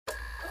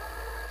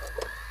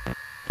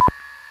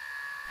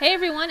Hey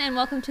everyone, and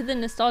welcome to the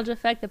Nostalgia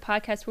Effect, the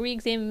podcast where we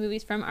examine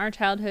movies from our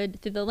childhood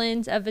through the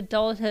lens of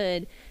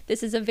adulthood.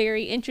 This is a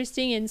very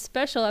interesting and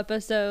special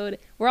episode.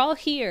 We're all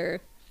here,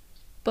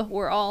 but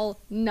we're all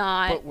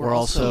not. But we're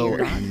also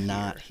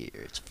not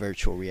here. It's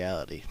virtual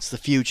reality. It's the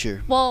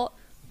future. Well,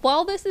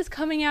 while this is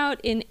coming out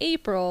in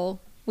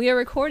April, we are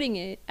recording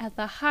it at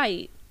the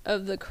height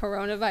of the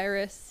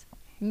coronavirus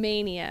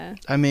mania.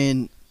 I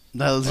mean,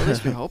 at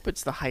least we hope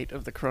it's the height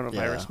of the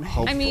coronavirus mania.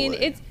 Hopefully. I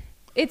mean,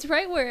 it's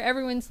right where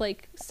everyone's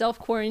like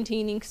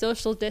self-quarantining,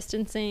 social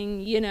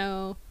distancing, you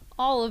know,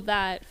 all of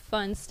that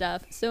fun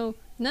stuff. So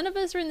none of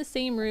us are in the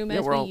same room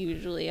as we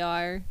usually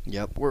are.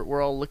 Yep.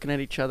 We're all looking at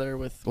each other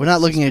with... We're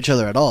not looking at each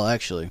other at all,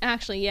 actually.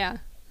 Actually, yeah.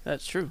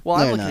 That's true. Well,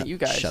 I'm looking not. at you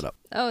guys. Shut up.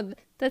 Oh,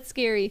 that's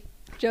scary.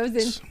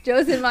 Joe's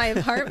in my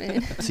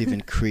apartment. It's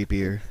even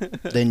creepier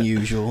than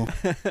usual.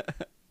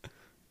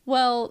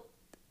 Well,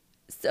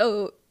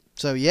 so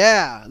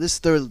yeah, this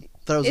throws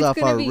off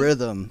our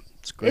rhythm.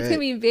 It's great. It's going to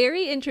be a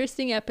very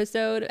interesting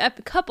episode,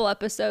 couple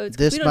episodes,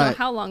 because we don't know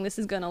how long this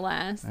is going to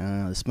last.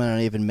 This might not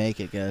even make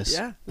it, guys.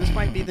 Yeah, this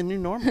might be the new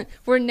normal.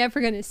 We're never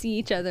going to see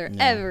each other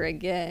ever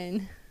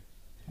again.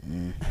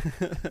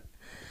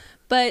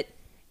 But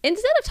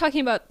instead of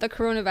talking about the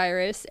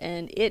coronavirus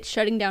and it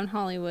shutting down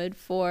Hollywood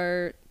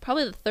for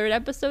probably the third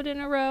episode in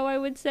a row, I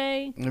would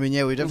say. I mean,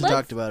 yeah, we've definitely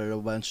talked about it a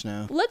bunch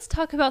now. Let's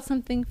talk about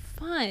something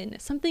fun,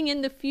 something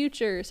in the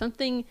future,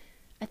 something,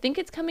 I think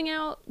it's coming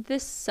out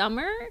this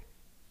summer.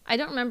 I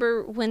don't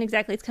remember when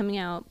exactly it's coming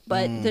out,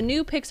 but the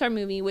new Pixar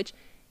movie, which,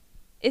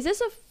 is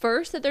this a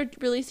first that they're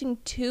releasing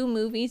 2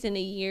 movies in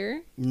a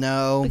year?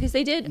 No. Because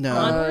they did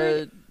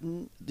Onward.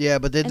 Yeah,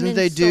 but then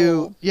they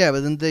do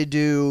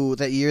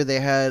that year they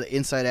had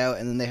Inside Out,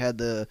 and then they had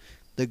the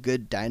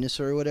Good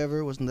Dinosaur or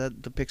whatever. Wasn't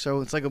that the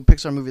Pixar? It's like a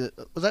Pixar movie.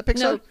 Was that Pixar?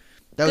 No,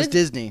 that was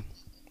Disney.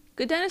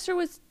 Good Dinosaur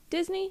was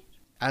Disney?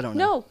 I don't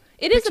know. No,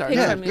 it is a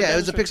Pixar movie. Yeah, it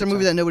was a Pixar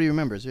movie that nobody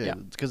remembers. Yeah,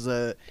 because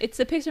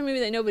it's a Pixar movie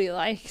that nobody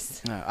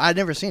likes. I'd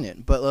never seen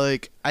it, but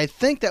like I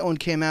think that one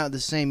came out the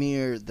same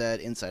year that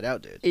Inside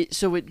Out did.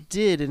 So it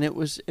did, and it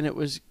was.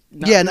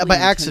 Not not by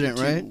accident,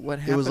 right? What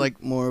happened? It was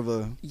like more of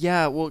a.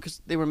 Yeah, well,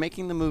 because they were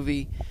making the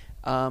movie,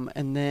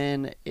 and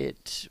then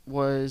it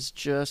was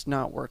just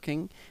not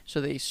working, so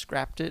they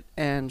scrapped it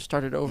and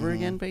started over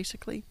again,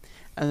 basically,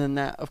 and then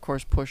that, of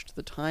course, pushed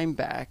the time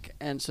back,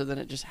 and so then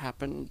it just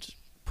happened.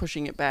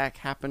 Pushing it back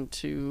happened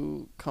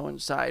to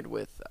coincide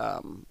with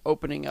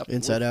opening up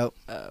Inside Out.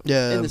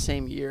 In the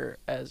same year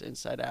as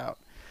Inside Out.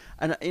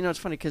 And you know, it's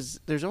funny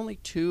because there's only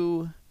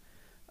 2,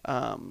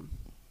 or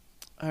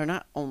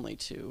not only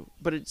 2,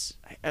 but it's.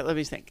 Let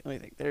me think.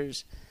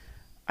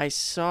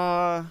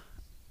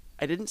 I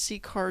didn't see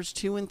Cars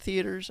 2 in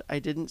theaters. I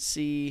didn't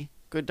see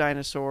Good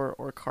Dinosaur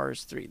or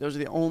Cars 3. Those are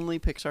the only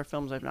Pixar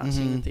films I've not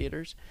seen in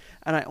theaters.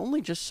 And I only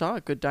just saw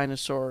Good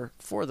Dinosaur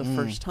for the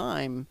first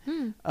time,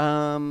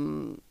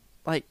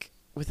 like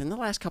within the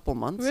last couple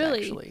months,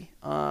 actually.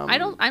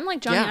 I'm like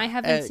Johnny, I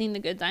haven't seen The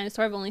Good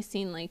Dinosaur. I've only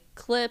seen like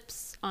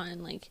clips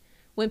on like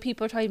when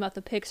people are talking about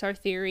the Pixar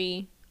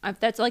theory.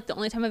 That's like the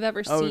only time I've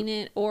ever seen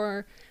it,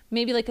 or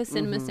maybe like a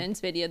Cinema Sins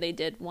video. They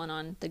did one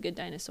on The Good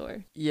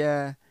Dinosaur.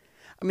 Yeah.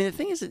 I mean, the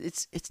thing is,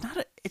 it's not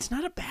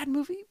a bad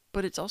movie,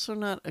 but it's also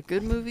not a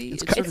good movie.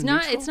 It's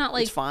not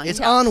like it's fine. It's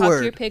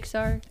Onward. Top tier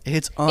Pixar.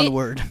 It's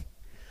Onward.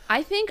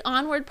 I think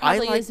Onward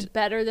probably is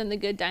better than The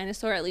Good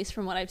Dinosaur, at least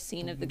from what I've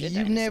seen of The Good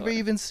Dinosaur. You've never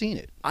even seen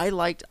it. I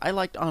liked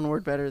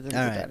Onward better than The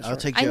Good Dinosaur. I'll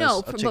take Joe's. I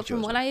know, but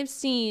from what I have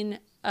seen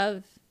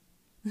of,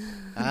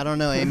 I don't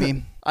know,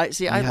 Amy. I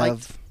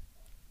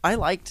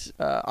liked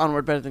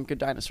Onward better than Good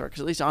Dinosaur because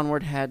at least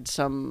Onward had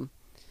some.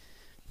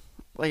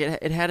 Like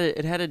it had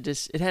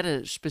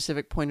a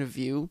specific point of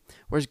view,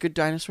 whereas Good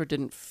Dinosaur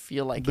didn't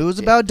feel like it was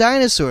about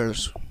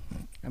dinosaurs.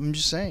 I'm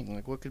just saying,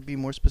 like, what could be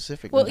more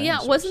specific? Well, yeah,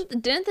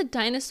 didn't the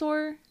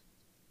dinosaur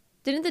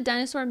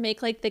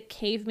make like the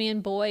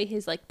caveman boy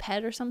his like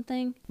pet or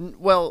something?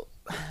 Well,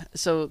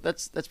 so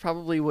that's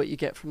probably what you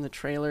get from the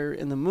trailer.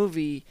 In the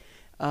movie,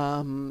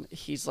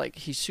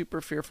 he's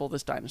super fearful.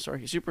 This dinosaur,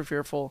 he's super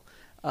fearful,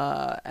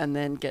 and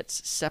then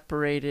gets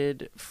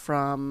separated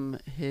from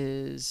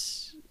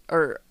his.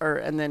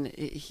 And then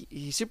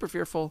he's super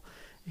fearful.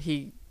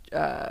 His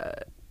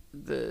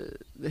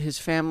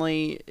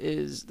family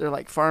they're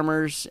like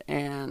farmers,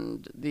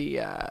 and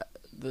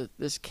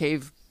this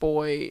cave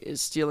boy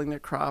is stealing their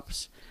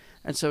crops,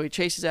 and so he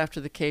chases after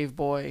the cave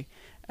boy,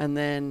 and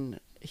then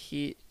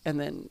he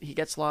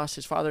gets lost.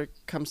 His father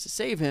comes to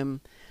save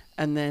him,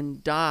 and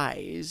then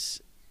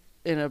dies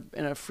in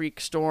a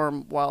freak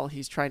storm while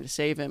he's trying to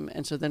save him.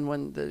 And so then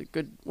when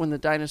the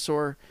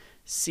dinosaur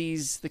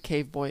sees the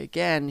cave boy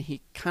again,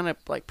 he kind of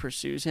like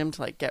pursues him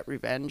to like get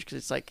revenge, because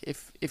it's like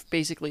if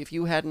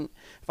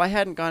I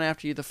hadn't gone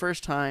after you the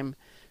first time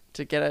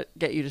to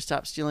get you to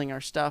stop stealing our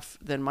stuff,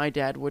 then my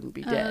dad wouldn't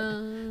be dead.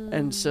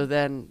 And so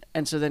then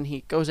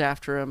he goes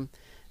after him.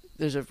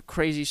 There's a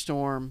crazy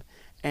storm,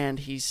 and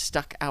he's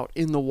stuck out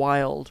in the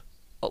wild,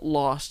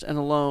 lost and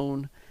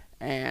alone,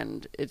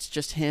 and it's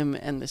just him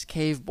and this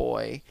cave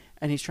boy,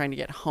 and he's trying to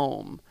get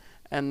home.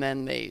 And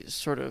then they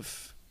sort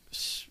of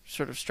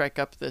sort of strike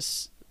up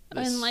this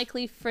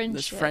unlikely friendship.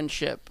 This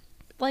friendship.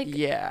 Like a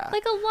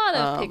lot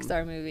of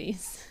Pixar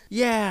movies.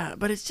 Yeah,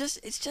 but it's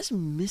just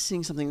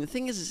missing something. The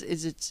thing is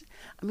it's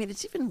I mean,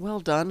 it's even well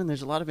done and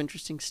there's a lot of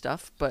interesting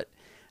stuff, but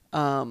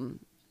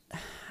and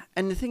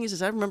the thing is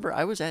I remember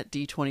I was at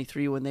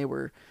D23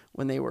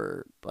 when they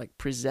were like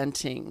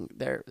presenting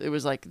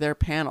their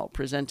panel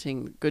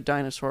presenting Good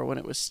Dinosaur when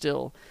it was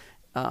still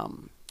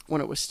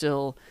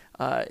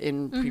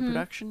in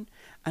pre-production.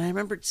 And I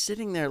remember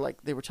sitting there,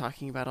 like they were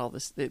talking about all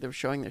this. They were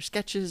showing their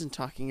sketches and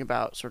talking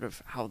about sort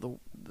of how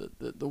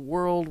the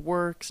world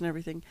works and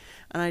everything.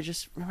 And I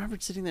just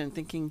remembered sitting there and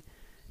thinking,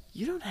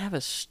 you don't have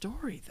a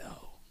story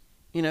though.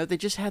 You know, they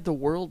just had the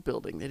world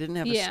building. They didn't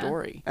have a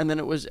story. And then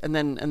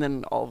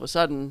then all of a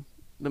sudden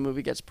the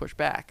movie gets pushed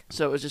back.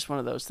 So it was just one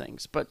of those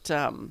things. But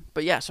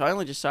yeah, so I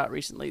only just saw it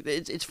recently.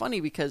 It's funny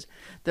because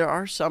there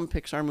are some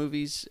Pixar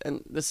movies,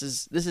 and this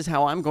is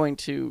how I'm going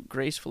to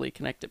gracefully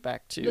connect it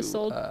back to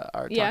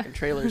our talking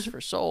trailers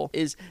for Soul.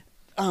 Is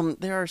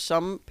there are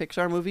some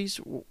Pixar movies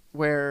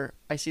where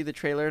I see the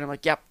trailer and I'm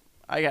like, yep,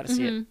 I got to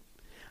see it.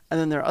 And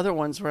then there are other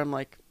ones where I'm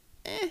like,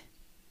 eh.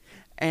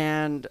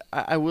 And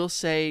I will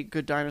say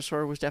Good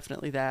Dinosaur was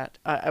definitely that.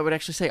 I would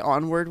actually say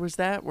Onward was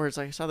that, where it's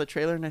like I saw the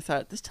trailer and I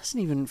thought, this doesn't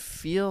even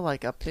feel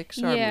like a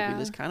Pixar movie.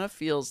 This kind of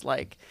feels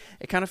like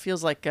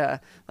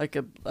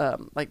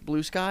like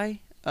Blue Sky,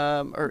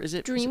 or is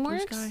it DreamWorks?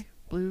 Is it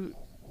Blue Sky?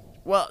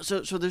 Well,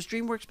 so there's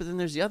DreamWorks, but then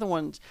there's the other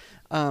ones.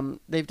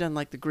 They've done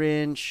like The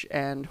Grinch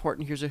and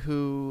Horton Hears a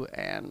Who,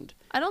 and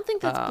I don't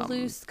think that's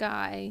Blue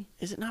Sky.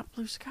 Is it not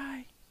Blue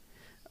Sky?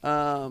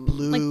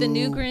 Blue like the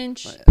new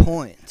Grinch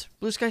Point.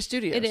 Blue Sky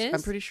Studios. It is?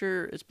 I'm pretty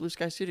sure it's Blue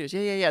Sky Studios.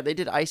 Yeah. They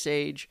did Ice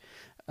Age,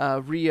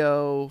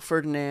 Rio,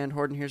 Ferdinand,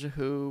 Horton Hears a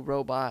Who,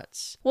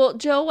 Robots. Well,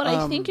 Joe, what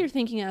I think you're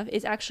thinking of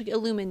is actually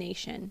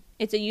Illumination.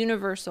 It's a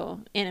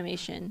Universal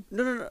animation.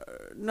 No,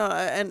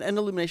 and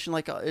Illumination,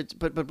 like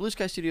but Blue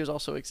Sky Studios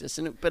also exists.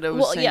 But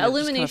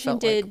Illumination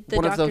did the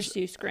Dr.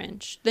 Seuss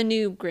Grinch, the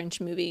new Grinch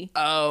movie.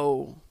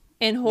 Oh,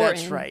 and Horton.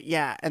 That's right.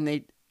 Yeah,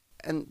 they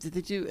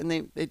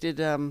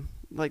did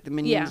like the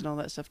Minions and all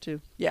that stuff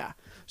too. Yeah.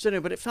 So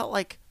anyway, but it felt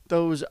like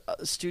those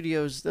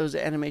studios, those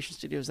animation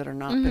studios that are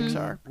not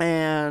Pixar,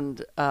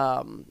 and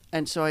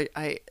so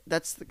I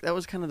that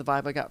was kind of the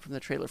vibe I got from the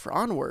trailer for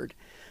Onward.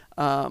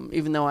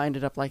 Even though I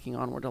ended up liking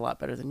Onward a lot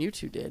better than you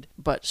two did.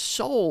 But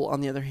Soul,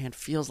 on the other hand,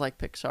 feels like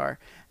Pixar.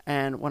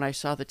 And when I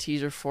saw the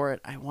teaser for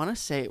it, I want to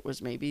say it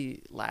was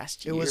maybe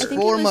last year. It was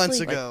 4 months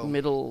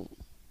ago.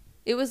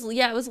 It was late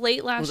last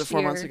year. Was it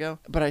 4 months ago?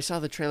 But I saw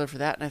the trailer for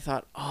that and I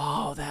thought,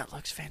 oh, that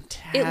looks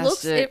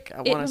fantastic.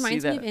 It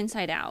reminds me of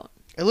Inside Out.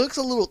 It looks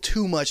a little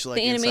too much like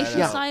the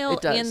animation style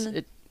it does.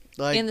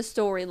 and the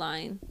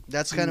storyline.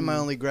 That's kind of my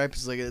only gripe.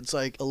 Is it's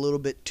like a little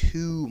bit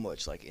too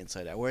much like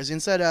Inside Out. Whereas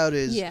Inside Out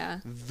is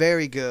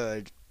very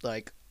good.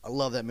 Like I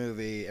love that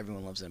movie.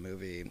 Everyone loves that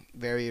movie.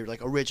 Very like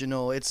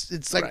original.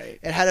 It's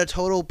like it had a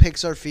total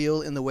Pixar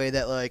feel in the way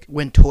that like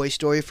when Toy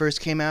Story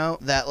first came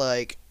out,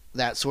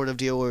 that sort of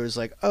deal where it was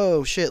like,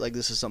 oh shit, like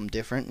this is something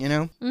different, you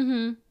know?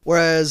 Mm-hmm.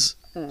 Whereas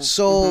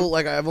Soul,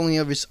 like I've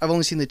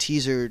only seen the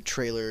teaser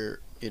trailer,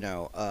 you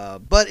know,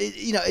 but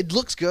it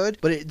looks good,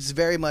 but it's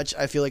very much,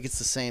 I feel like it's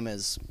the same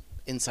as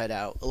Inside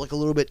Out, like a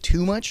little bit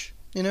too much,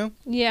 you know?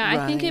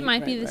 Yeah, I think it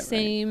might be the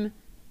same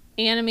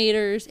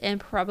animators and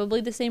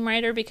probably the same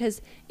writer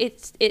because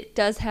it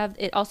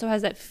also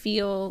has that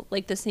feel,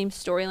 like the same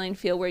storyline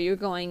feel where you're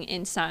going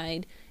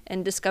inside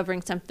and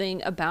discovering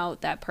something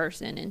about that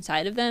person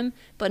inside of them,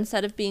 but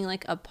instead of being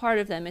like a part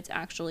of them, it's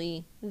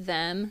actually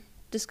them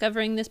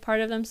discovering this part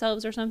of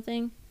themselves or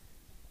something.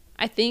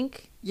 I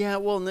think. Yeah,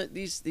 well,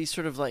 these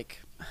sort of like,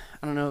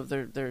 I don't know,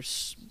 they're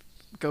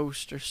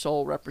ghost or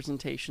soul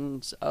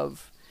representations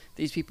of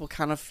these people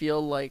kind of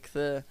feel like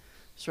the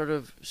sort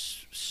of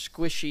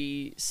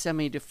squishy,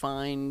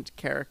 semi-defined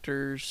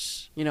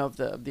characters, you know, of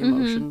the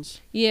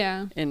emotions.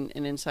 Yeah. In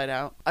Inside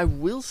Out. I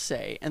will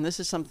say, and this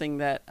is something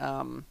that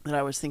that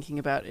I was thinking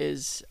about,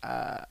 is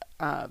the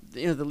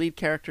lead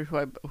character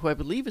who I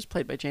believe is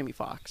played by Jamie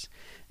Foxx.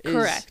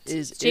 Correct.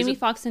 Is Jamie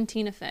Foxx and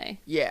Tina Fey.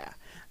 Yeah,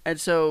 and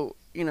so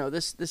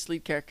this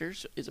lead character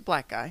is a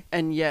black guy,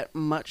 and yet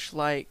much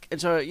like, and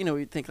so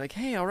we'd think like,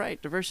 hey, all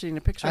right, diversity in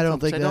a Pixar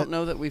film. I don't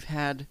know that we've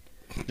had.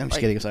 I'm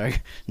just kidding. Sorry.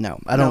 No,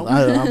 I don't.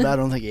 I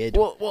don't think it.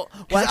 Well,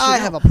 I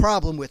have a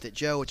problem with it,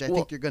 Joe, which I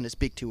think you're going to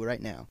speak to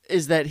right now.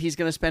 Is that he's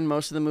going to spend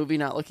most of the movie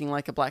not looking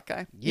like a black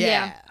guy?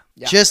 Yeah.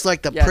 Just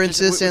like the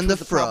Princess and the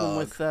Frog. Problem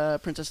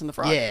with Princess and the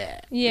Frog.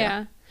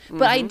 Yeah.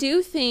 But I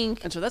do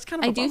think, and so that's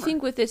kind of. I do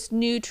think with this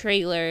new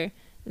trailer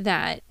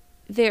that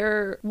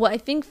I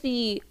think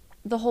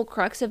the whole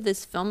crux of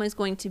this film is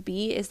going to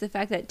be is the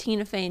fact that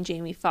Tina Fey and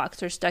Jamie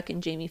Foxx are stuck in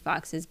Jamie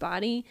Foxx's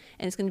body,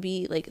 and it's going to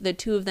be like the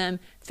two of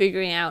them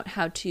figuring out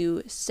how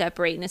to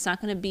separate, and it's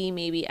not going to be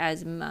maybe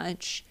as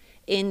much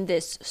in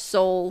this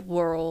soul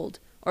world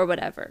or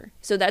whatever.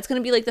 So that's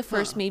going to be like the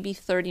first maybe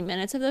 30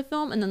 minutes of the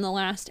film, and then the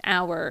last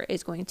hour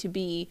is going to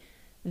be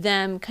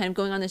them kind of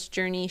going on this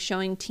journey,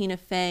 showing Tina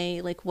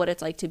Fey like what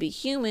it's like to be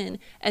human,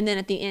 and then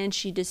at the end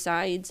she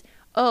decides,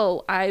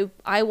 oh,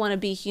 I want to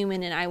be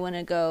human and I want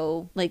to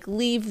go like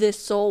leave this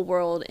soul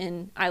world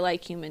and I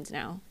like humans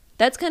now.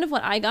 That's kind of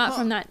what I got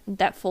from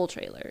that full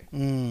trailer.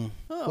 Oh.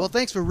 Well,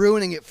 thanks for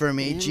ruining it for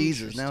me.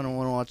 Jesus, now I don't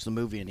want to watch the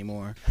movie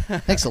anymore.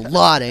 Thanks a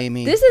lot,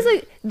 Amy.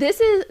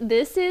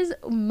 This is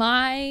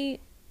my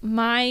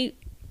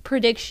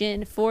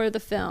prediction for the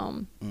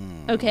film.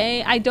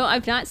 Okay,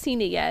 I've not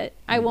seen it yet.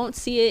 I won't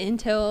see it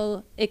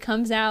until it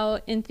comes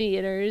out in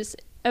theaters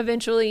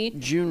eventually.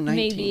 June 19th.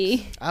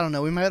 Maybe. I don't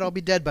know. We might all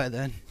be dead by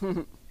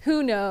then.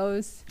 Who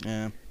knows?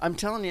 Yeah. I'm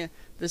telling you,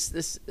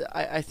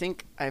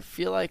 I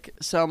feel like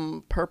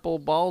some purple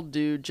bald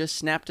dude just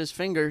snapped his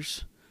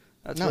fingers.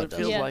 That's what it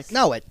feels like.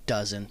 No, it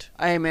doesn't.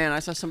 Hey, man, I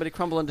saw somebody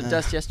crumble into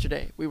dust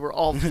yesterday. We were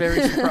all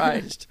very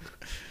surprised.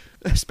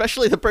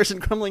 Especially the person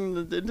crumbling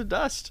into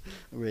dust.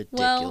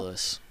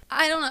 Ridiculous. Well,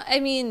 I don't know. I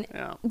mean,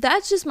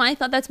 that's just my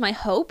thought. That's my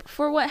hope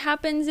for what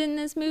happens in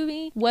this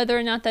movie. Whether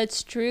or not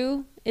that's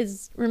true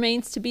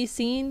remains to be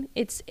seen.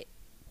 It's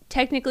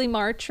technically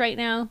March right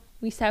now.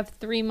 We have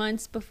 3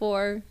 months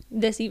before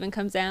this even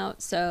comes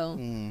out, so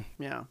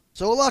yeah.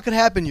 So a lot could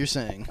happen. You're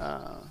saying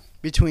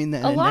between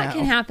then and now. A lot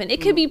can happen.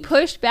 It could be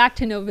pushed back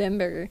to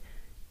November,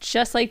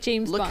 just like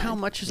James Bond. Look how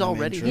much has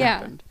already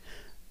happened.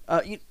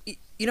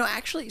 You know,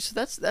 actually, so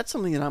that's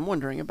something that I'm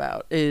wondering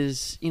about.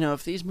 Is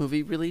if these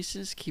movie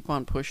releases keep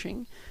on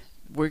pushing,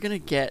 we're gonna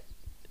get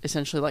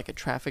essentially like a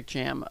traffic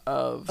jam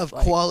of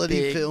like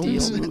quality big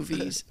films, deal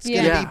movies. It's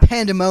gonna be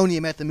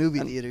pandemonium at the movie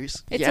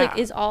theaters. It's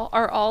like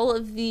are all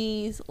of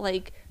these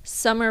like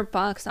summer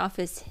box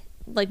office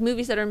like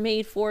movies that are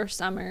made for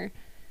summer,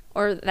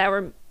 or that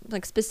were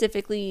like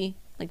specifically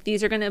like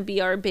these are gonna be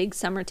our big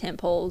summer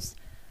tentpoles.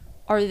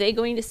 Are they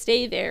going to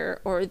stay there,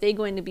 or are they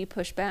going to be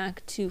pushed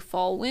back to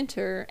fall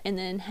winter and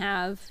then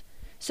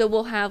so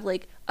we'll have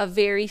like a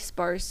very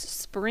sparse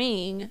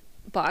spring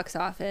box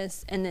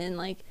office and then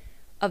like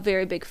a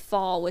very big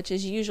fall, which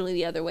is usually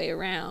the other way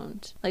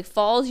around. Like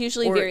fall's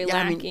usually very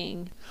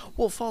lacking.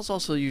 Fall's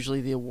also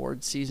usually the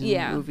award season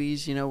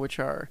movies, which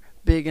are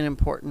big and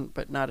important,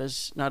 but not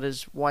as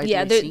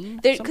widely seen.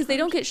 Because they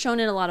don't get shown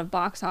in a lot of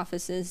box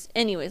offices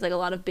anyways, like a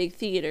lot of big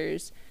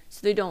theaters,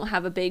 so they don't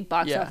have a big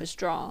box office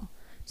draw.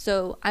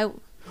 So I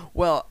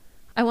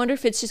wonder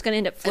if it's just going to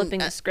end up flipping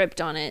the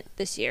script on it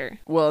this year.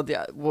 Well,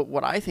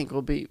 what I think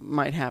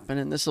might happen,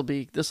 and this will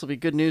be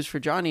good news for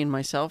Johnny and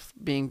myself,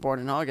 being born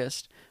in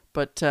August.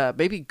 But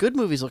maybe good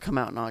movies will come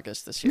out in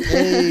August this year.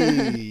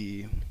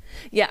 Hey.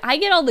 Yeah, I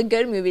get all the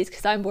good movies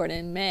because I'm born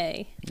in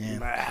May.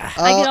 Yeah.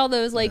 I get all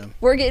those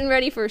we're getting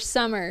ready for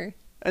summer.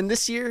 And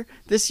this year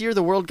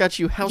the world got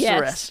you house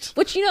arrest,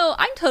 which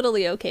I'm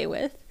totally okay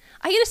with.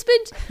 I get to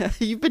spend.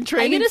 You've been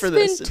training for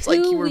this. It's like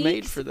you were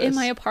made for this. In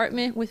my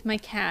apartment with my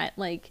cat,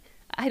 like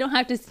I don't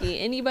have to see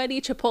anybody.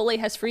 Chipotle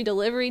has free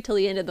delivery till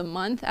the end of the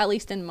month, at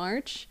least in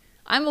March.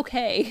 I'm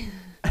okay.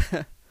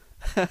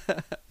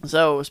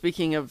 So,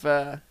 speaking of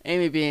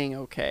Amy being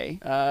okay,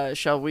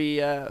 shall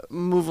we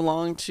move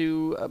along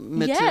to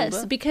Matilda?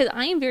 Yes, because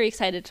I am very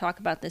excited to talk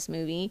about this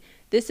movie.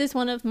 This is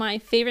one of my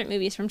favorite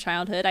movies from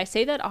childhood. I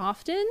say that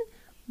often,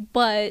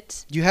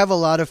 but... You have a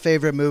lot of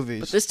favorite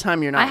movies. But this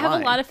time you're not I have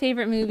a lot of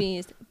favorite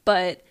movies,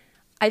 but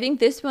I think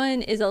this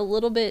one is a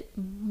little bit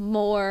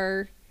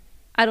more,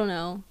 I don't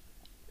know,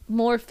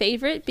 more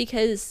favorite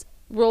because...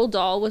 Roald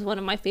Dahl was one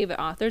of my favorite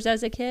authors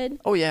as a kid.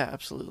 Oh, yeah,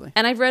 absolutely.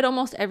 And I've read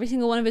almost every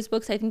single one of his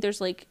books. I think there's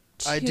like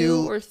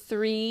two or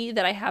three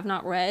that I have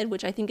not read,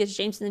 which I think is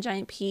James and the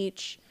Giant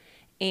Peach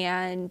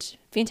and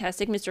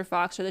Fantastic Mr.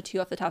 Fox are the two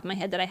off the top of my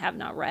head that I have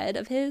not read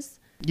of his.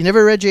 You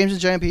never read James and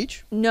the Giant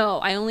Peach? No,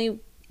 I only...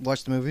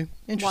 Watched the movie?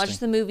 Interesting. Watched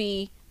the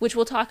movie, which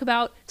we'll talk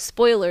about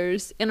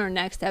spoilers in our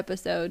next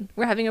episode.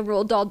 We're having a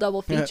Roald Dahl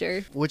double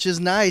feature. Which is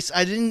nice.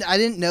 I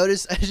didn't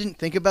notice, I didn't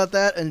think about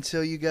that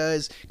until you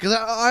guys, because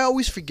I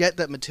always forget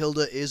that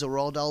Matilda is a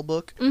Roald Dahl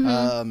book.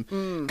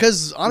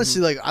 Because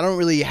honestly, like, I don't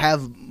really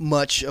have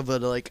much of a,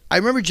 like, I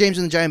remember James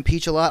and the Giant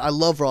Peach a lot. I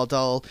love Roald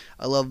Dahl.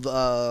 I love,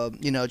 Charlie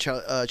and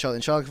the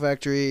Chocolate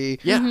Factory.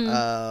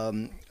 Yeah.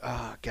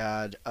 Oh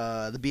God,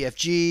 the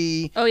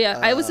BFG. Oh yeah,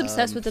 I was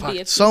obsessed with the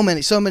BFG. So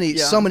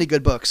many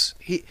good books.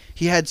 He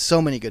had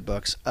so many good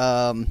books.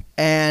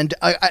 And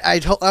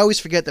I always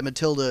forget that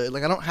Matilda.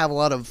 Like I don't have a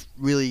lot of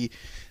really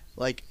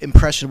like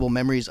impressionable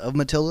memories of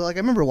Matilda. Like I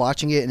remember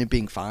watching it and it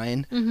being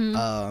fine,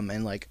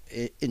 and like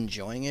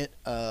enjoying it.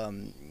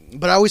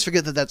 But I always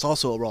forget that that's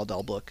also a Roald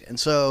Dahl book. And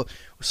so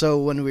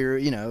when we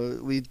were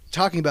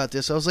talking about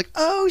this, I was like,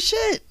 oh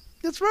shit.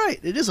 That's right.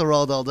 It is a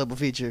Roald Dahl double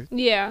feature.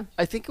 Yeah.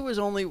 I think it was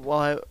only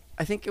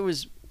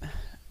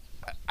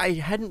I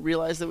hadn't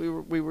realized that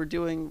we were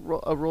doing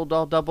a Roald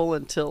Dahl double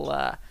until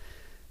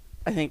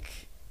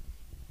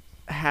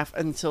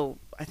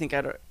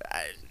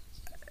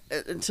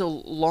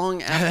until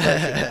long after I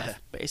should have,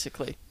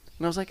 basically.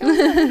 And I was like, oh, wait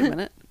a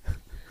minute.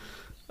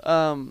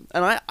 And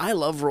I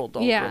love Roald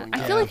Dahl. Yeah,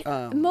 I feel like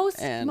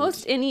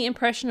most any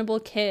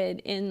impressionable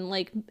kid in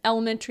like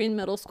elementary and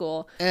middle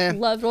school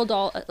loved Roald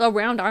Dahl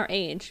around our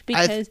age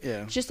because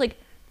just like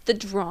the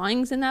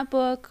drawings in that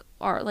book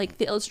are like,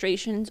 the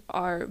illustrations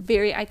are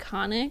very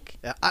iconic.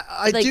 Yeah,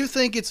 I do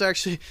think it's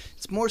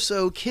more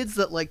so kids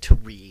that like to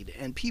read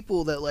and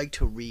people that like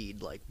to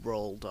read like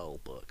Roald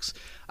Dahl books.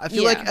 I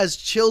feel like as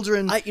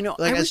children,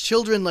 as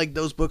children, like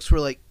those books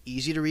were like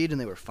easy to read and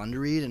they were fun to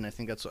read, and I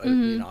think that's why,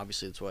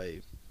 obviously that's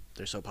why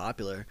they're so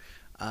popular.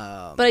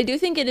 But I do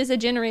think it is a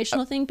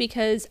generational thing,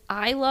 because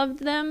I loved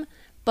them,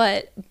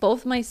 but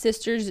both my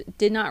sisters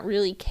did not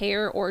really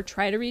care or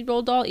try to read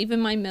Roald Dahl.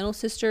 Even my middle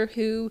sister,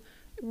 who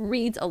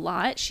reads a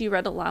lot, she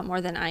read a lot more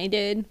than I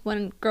did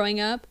when growing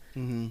up.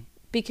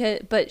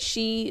 But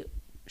she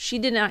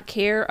did not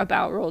care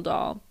about Roald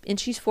Dahl, and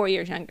she's 4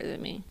 years younger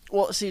than me.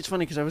 Well, see, it's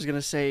funny because I was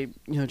gonna say,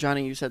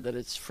 Johnny, you said that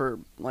it's for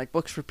like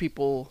books for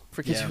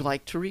kids who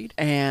like to read,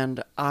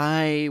 and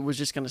I was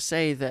just gonna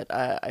say that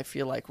I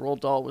feel like Roald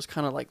Dahl was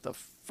kind of like the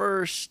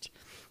first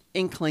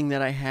inkling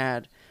that I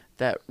had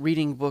that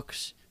reading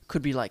books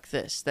could be like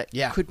this, that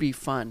could be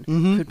fun,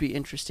 could be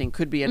interesting,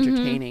 could be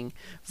entertaining,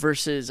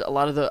 versus a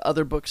lot of the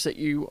other books that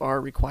you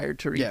are required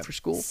to read for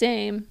school.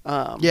 Same.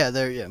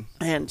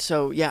 And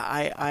so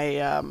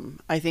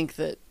I think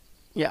that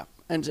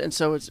and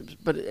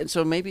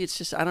so maybe it's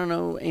just, I don't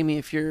know, Amy,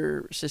 if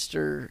your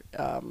sister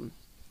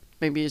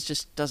maybe it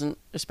just doesn't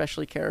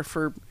especially care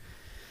for,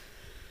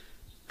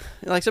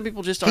 like, some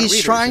people just aren't readers.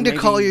 He's trying to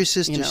call your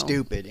sister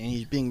stupid, and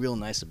he's being real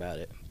nice about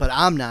it. But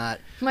I'm not.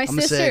 My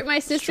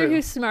sister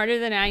who's smarter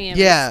than I am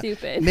is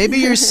stupid. Maybe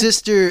your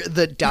sister,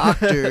 the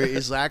doctor,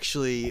 is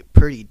actually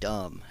pretty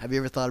dumb. Have you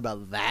ever thought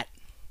about that?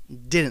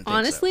 Didn't think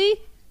Honestly,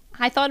 so.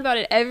 I thought about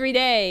it every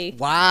day.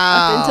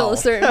 Wow. Up until a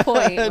certain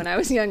point when I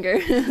was younger.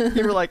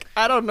 You were like,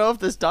 I don't know if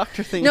this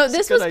doctor thing No, is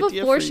this a good was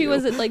idea before for she you.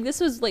 was like, this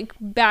was like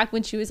back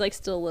when she was like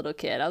still a little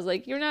kid. I was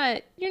like, you're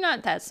not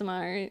that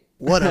smart.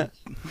 What a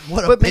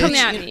Come bitch.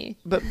 at me.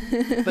 But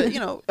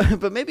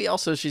but maybe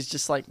also she's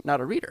just like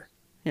not a reader,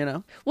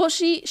 Well,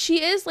 she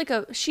is like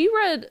she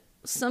read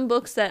some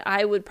books that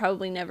I would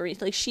probably never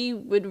read. Like, she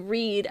would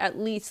read at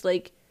least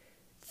like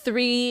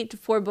 3 to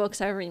 4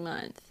 books every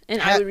month,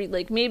 and I would read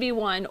like maybe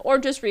one, or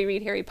just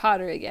reread Harry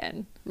Potter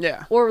again.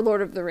 Yeah. Or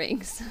Lord of the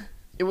Rings.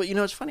 Well,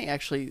 it's funny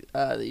actually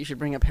that you should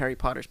bring up Harry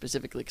Potter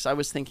specifically, because I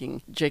was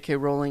thinking J.K.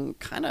 Rowling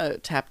kind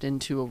of tapped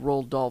into a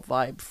Roald Dahl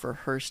vibe for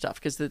her stuff,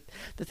 because the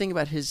thing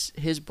about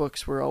his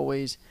books were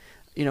always,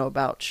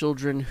 about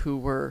children who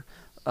were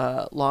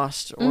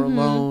lost or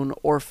alone,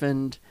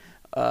 orphaned,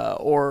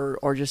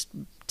 or just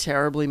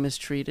terribly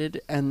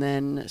mistreated, and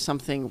then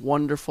something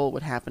wonderful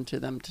would happen to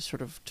them to sort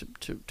of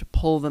to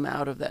pull them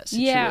out of that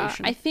situation. Yeah,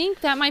 I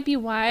think that might be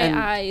why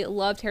I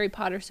loved Harry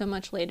Potter so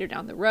much later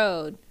down the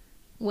road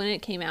when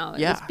it came out.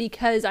 Yeah. It's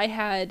because I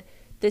had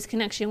this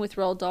connection with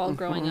Roald Dahl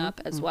growing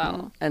up as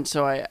well. And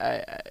so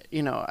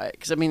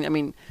because I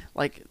mean,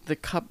 like the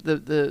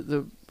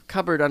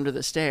cupboard under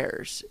the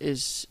stairs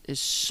is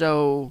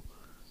so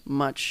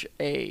much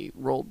a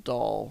Roald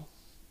Dahl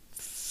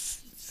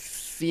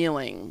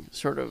feeling,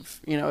 sort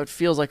of, it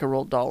feels like a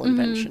Roald Dahl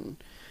invention.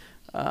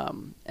 I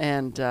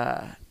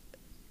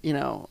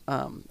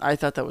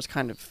thought that was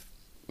kind of,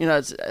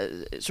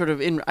 it's sort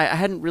of I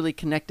hadn't really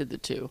connected the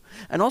two.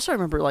 And also I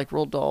remember like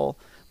Roald Dahl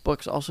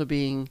books also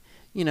being,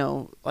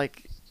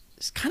 like,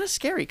 it's kind of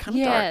scary, kind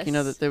of dark,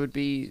 that there would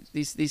be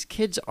these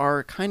kids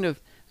are kind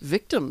of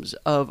victims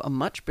of a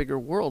much bigger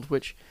world,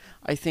 which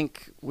I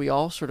think we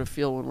all sort of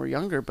feel when we're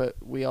younger, but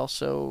we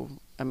also,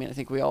 I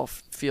think we all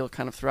feel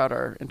kind of throughout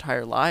our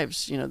entire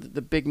lives,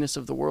 the bigness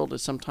of the world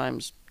is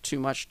sometimes too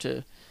much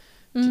to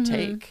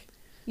take.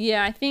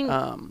 Yeah, I think.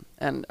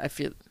 And I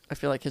feel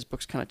like his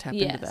books kind of tap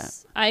into that.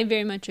 I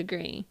very much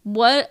agree.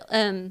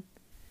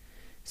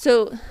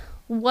 So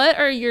what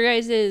are your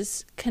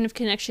guys' kind of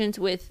connections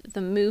with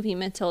the movie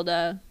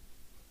Matilda,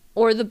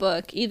 or the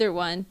book, either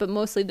one, but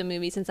mostly the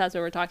movie, since that's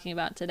what we're talking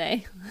about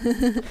today?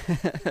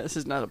 This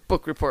is not a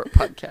book report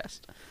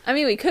podcast. I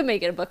mean, we could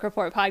make it a book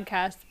report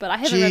podcast, but I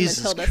haven't read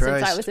Matilda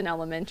since I was in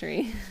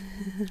elementary.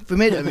 If we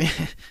made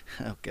it,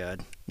 oh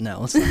God, no,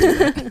 let's not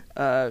do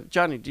that.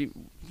 Johnny,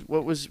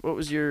 what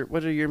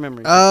are your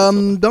memories?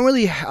 Don't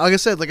really, like I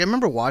said, like I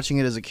remember watching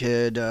it as a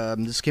kid.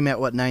 This came out,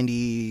 what,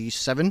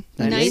 97?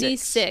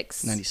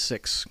 96.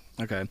 96.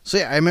 Okay. So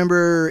yeah, I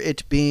remember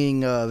it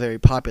being a very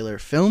popular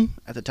film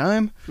at the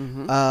time.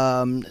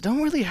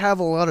 Don't really have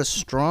a lot of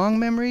strong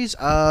memories.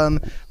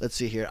 Let's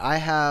see here. I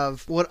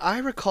have, what I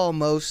recall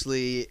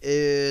mostly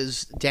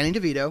is Danny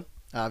DeVito,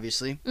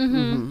 obviously.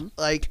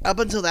 Like, up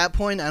until that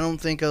point, I don't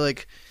think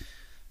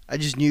I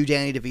just knew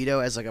Danny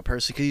DeVito as like a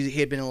person because he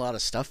had been in a lot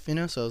of stuff,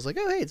 So I was like,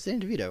 oh, hey, it's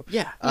Danny DeVito.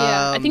 Yeah.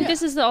 I think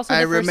this is also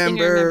the first thing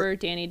I remember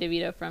Danny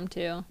DeVito from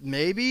too.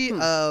 Maybe.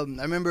 I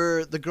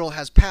remember the girl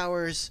has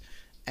powers,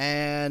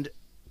 and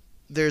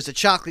there's a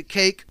chocolate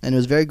cake, and it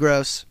was very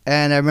gross.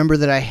 And I remember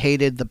that I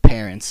hated the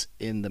parents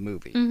in the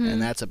movie,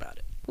 and that's about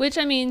it. Which,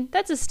 I mean,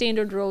 that's a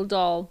standard Roald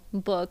Dahl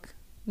book,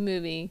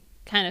 movie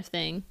kind of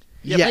thing.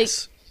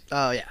 Yes.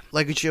 Yeah.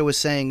 Like what Joe was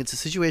saying, it's a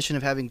situation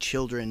of having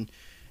children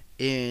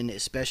in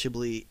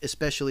especially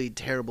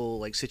terrible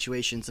like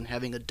situations, and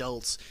having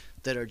adults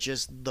that are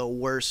just the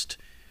worst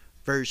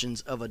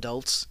versions of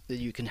adults that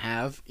you can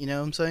have, you know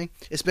what I'm saying?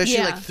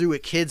 Especially like through a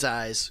kid's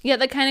eyes. Yeah,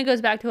 that kind of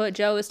goes back to what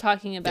Joe was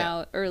talking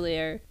about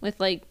earlier with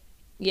like,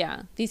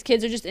 these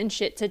kids are just in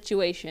shit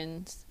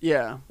situations.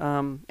 Yeah.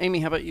 Amy,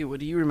 how about you? What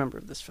do you remember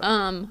of this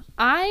film?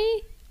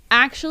 I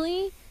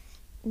actually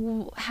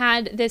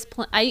had this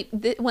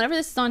whenever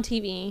this is on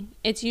TV,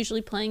 it's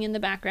usually playing in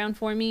the background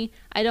for me.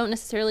 I don't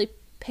necessarily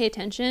pay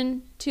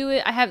attention to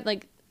it. I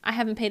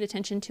haven't paid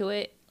attention to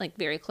it like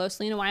very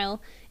closely in a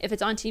while. If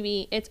it's on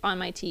TV, it's on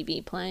my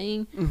TV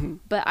playing. Mm-hmm.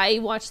 But I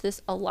watched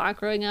this a lot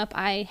growing up.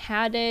 I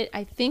had it.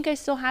 I think I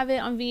still have it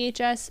on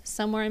VHS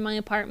somewhere in my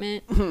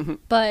apartment.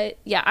 But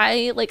yeah,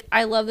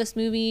 I love this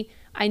movie.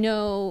 I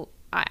know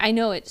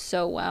it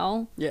so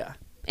well. Yeah.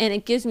 And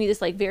it gives me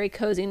this like very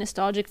cozy,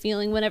 nostalgic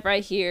feeling whenever I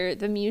hear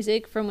the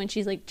music from when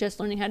she's like just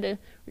learning how to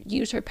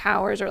use her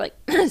powers or like,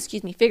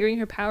 excuse me, figuring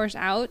her powers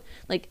out.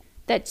 Like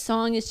that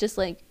song is just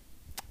like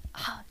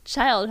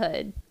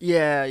childhood.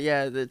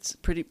 Yeah. That's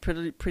pretty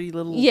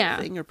little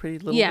thing or pretty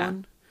little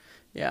one.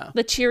 Yeah.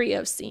 The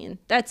Cheerios scene.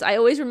 I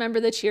always remember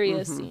the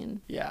Cheerios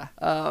scene. Yeah.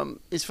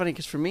 It's funny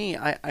because for me,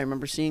 I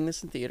remember seeing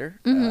this in theaters.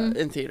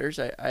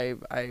 I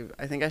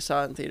think I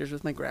saw it in theaters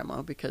with my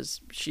grandma because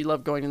she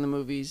loved going in the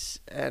movies.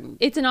 And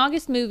it's an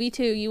August movie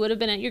too. You would have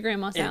been at your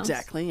grandma's house.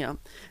 Exactly. Yeah.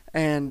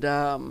 And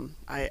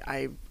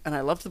I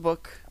loved the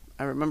book.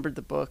 I remembered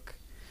the book.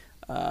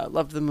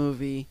 Loved the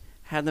movie.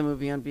 Had the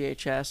movie on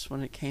VHS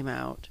when it came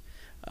out.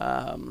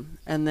 But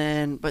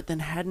then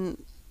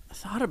hadn't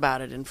thought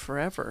about it in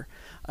forever.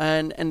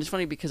 And it's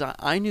funny because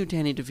I knew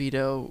Danny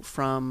DeVito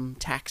from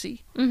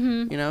Taxi.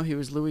 Mm-hmm. You know, he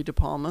was Louis De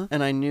Palma.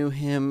 And I knew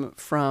him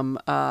from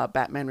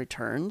Batman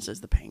Returns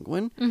as the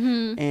Penguin.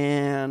 Mm-hmm.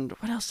 And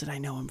what else did I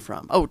know him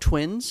from? Oh,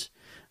 Twins.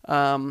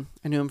 I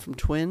knew him from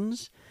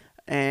Twins.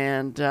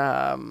 And,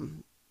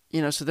 so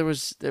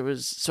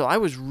so I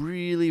was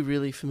really,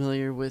 really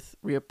familiar with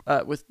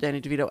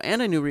Danny DeVito.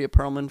 And I knew Rhea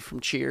Perlman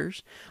from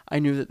Cheers. I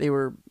knew that they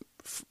were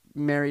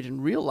married in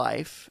real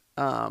life.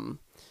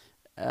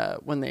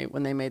 When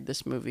they made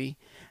this movie,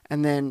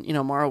 and then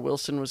Mara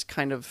Wilson was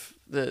kind of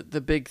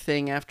the big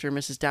thing after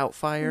Mrs.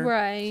 Doubtfire,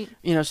 right?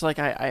 So like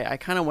I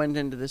kind of went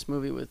into this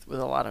movie with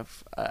a lot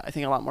of I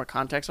think a lot more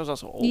context. I was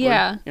also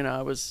older,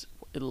 I was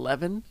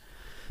 11,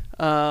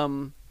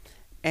 and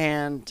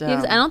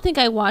I don't think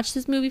I watched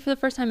this movie for the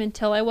first time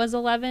until I was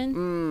 11.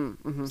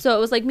 Mm-hmm. So it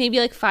was like maybe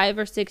like 5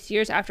 or 6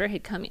 years after it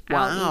had come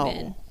out.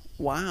 Even.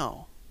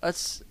 Wow,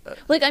 that's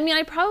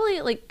I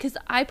probably because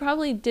I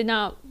probably did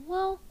not.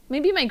 Well,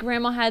 maybe my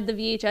grandma had the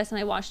VHS and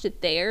I watched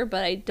it there,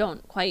 but I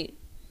don't quite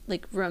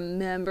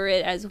remember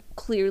it as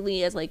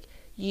clearly as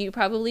you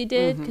probably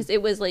did, because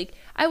it was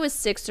I was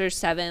 6 or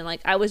 7,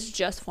 I was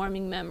just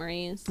forming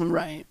memories.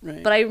 Right.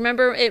 But I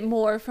remember it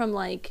more from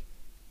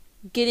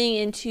getting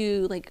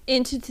into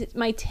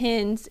my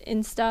teens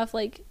and stuff.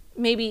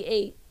 Maybe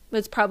 8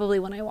 was probably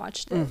when I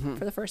watched it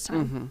for the first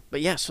time. Mm-hmm.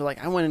 But yeah, so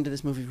I went into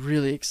this movie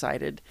really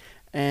excited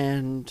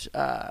and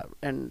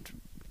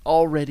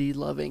already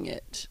loving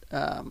it.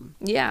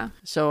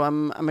 So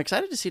I'm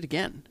excited to see it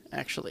again,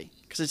 actually,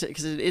 because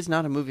it is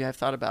not a movie I've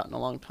thought about in a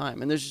long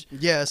time, and there's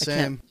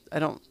same. I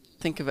can't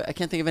think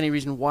of any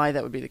reason why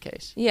that would be the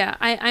case. Yeah,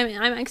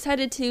 I'm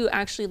excited to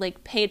actually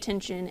pay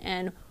attention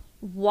and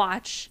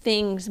watch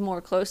things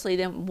more closely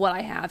than what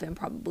I have in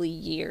probably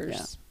years.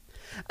 Yeah.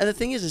 And the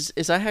thing is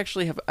I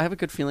actually have a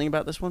good feeling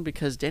about this one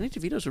because Danny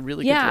DeVito's a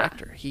really good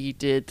director. He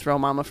did Throw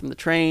Mama from the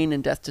Train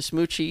and Death to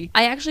Smoochie.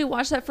 I actually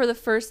watched that for the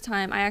first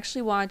time. I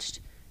actually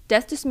watched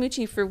Death to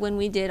Smoochie for when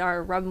we did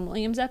our Robin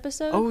Williams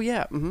episode. Oh,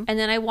 yeah. Mm-hmm. And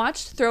then I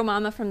watched Throw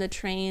Mama from the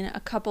Train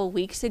a couple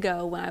weeks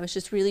ago when I was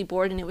just really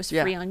bored and it was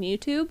free on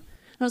YouTube.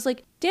 And I was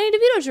like, Danny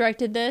DeVito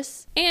directed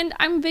this. And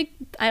I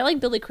like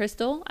Billy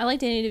Crystal. I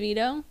like Danny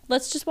DeVito.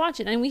 Let's just watch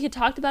it. And we had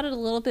talked about it a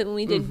little bit when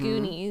we did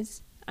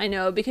Goonies. I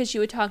know, because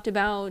you had talked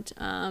about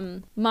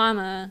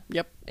Mama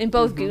in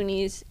both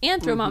Goonies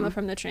and Throw Mama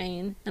from the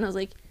Train. And I was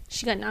like,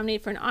 she got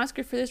nominated for an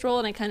Oscar for this role,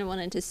 and I kind of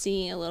wanted to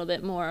see a little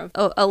bit more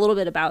of a little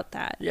bit about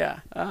that. Yeah.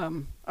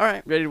 All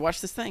right, ready to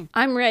watch this thing?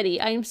 I'm ready.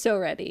 I am so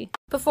ready.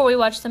 Before we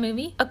watch the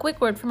movie, a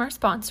quick word from our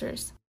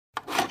sponsors.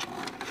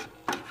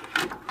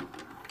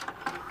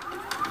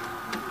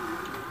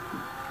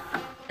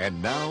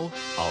 And now,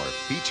 our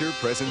feature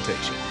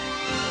presentation.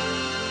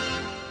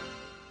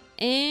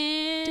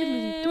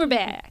 And we're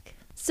back.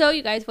 So,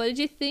 you guys, what did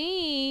you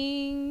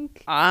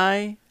think?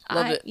 I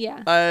loved it.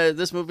 Yeah.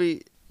 This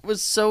movie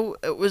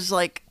it was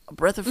like a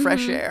breath of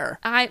fresh air.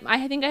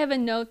 I think I have a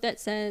note that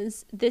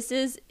says, this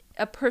is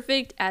a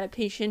perfect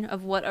adaptation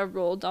of what a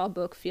Roald Dahl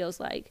book feels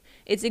like.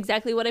 It's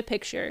exactly what I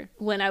picture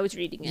when I was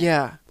reading it.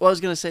 Yeah. Well, I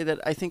was going to say that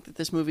I think that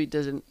this movie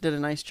did a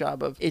nice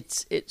job of,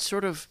 it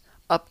sort of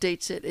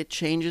updates it. It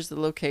changes the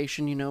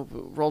location.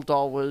 Roald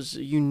Dahl was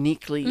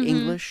uniquely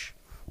English,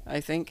 I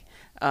think.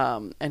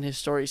 And his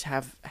stories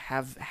have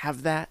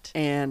that.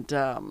 And,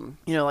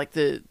 I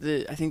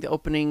think the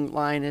opening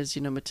line is,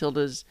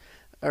 Matilda's,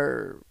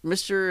 or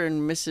Mr.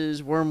 and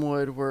Mrs.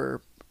 Wormwood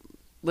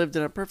lived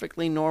in a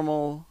perfectly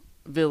normal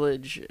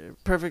village,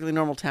 perfectly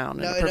normal town,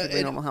 in a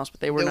perfectly normal house,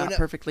 but they were not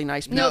perfectly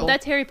nice people. No,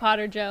 that's Harry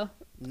Potter, Joe.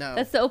 No.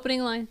 That's the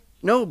opening line.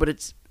 No, but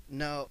it's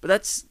No. but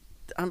that's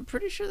I'm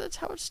pretty sure that's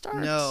how it starts.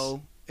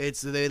 No.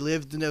 It's they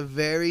lived in a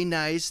very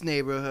nice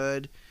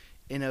neighborhood,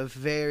 in a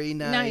very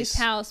Nice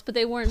house, but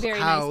they weren't very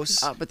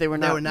house. nice. But they were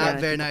not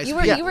very nice. You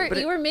were people.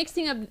 you were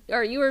mixing up,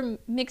 or you were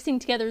mixing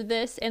together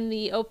this and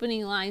the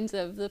opening lines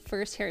of the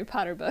first Harry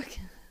Potter book,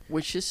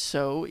 which is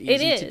so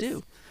easy to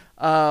do.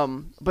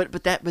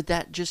 But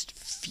that just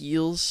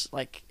feels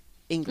like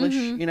English,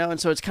 you know, and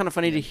so it's kind of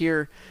funny to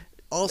hear.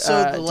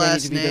 Also, the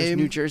last Danny DeVito's name,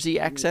 New Jersey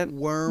accent,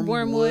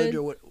 Wormwood.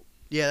 or what?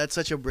 Yeah, that's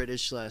such a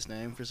British last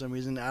name for some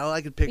reason. All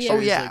I could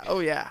picture. Yeah.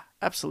 is yeah,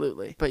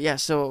 absolutely. But yeah,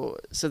 so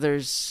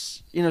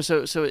there's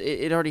so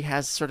it already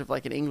has sort of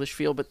like an English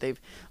feel, but they've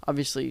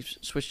obviously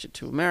switched it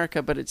to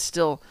America. But it's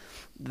still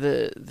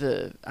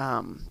the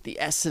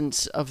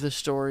essence of the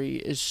story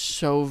is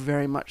so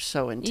very much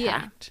so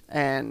intact,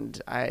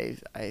 and I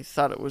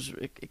thought it was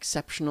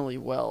exceptionally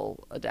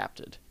well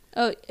adapted.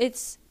 Oh,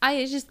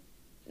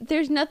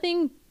 there's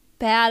nothing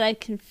bad I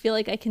can feel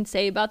like I can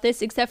say about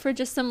this except for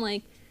just some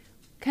like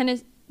kind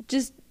of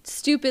just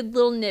stupid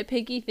little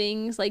nitpicky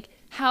things, like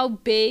how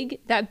big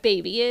that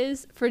baby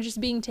is for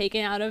just being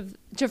taken out of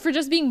for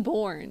just being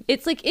born.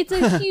 It's like it's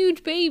a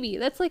huge baby.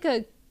 That's like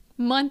a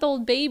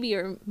month-old baby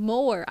or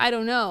more. I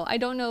don't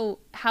know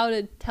how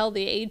to tell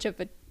the age of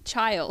a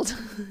child.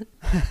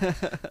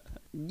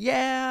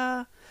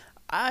 Yeah,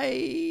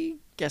 I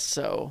guess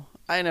so.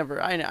 I never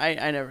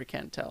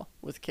can tell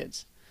with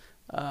kids.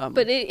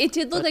 But it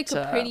did look like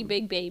a pretty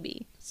big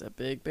baby. It's a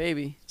big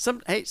baby.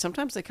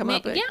 Sometimes they come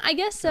out big. Yeah, I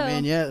guess so. I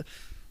mean, yeah,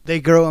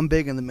 they grow them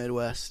big in the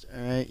Midwest.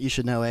 All right, you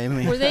should know,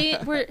 Amy. Were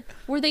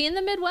they in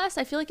the Midwest?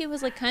 I feel like it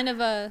was like kind of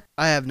a.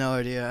 I have no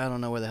idea. I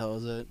don't know where the hell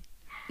is it.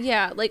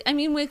 Yeah, like I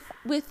mean, with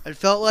it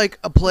felt like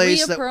a place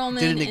Rhea that Perlman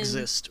didn't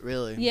exist,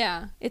 really.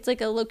 Yeah, it's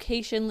like a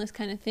locationless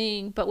kind of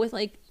thing, but with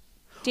like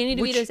Danny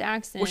DeVito's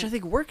accent, which I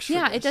think works. For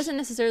yeah, this. it doesn't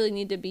necessarily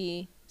need to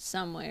be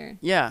somewhere.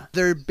 Yeah,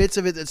 there are bits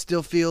of it that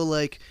still feel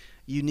like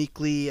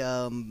uniquely.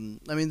 I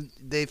mean,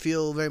 they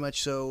feel very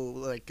much so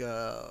like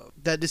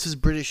that this is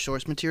British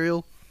source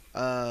material.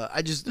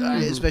 I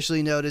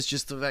especially noticed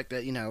just the fact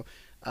that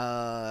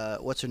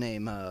what's her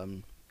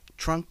name,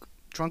 Trunchbull.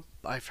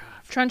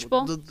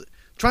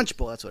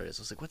 Trunchbull, that's what it is.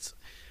 I was like, what's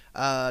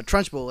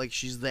Trunchbull? Like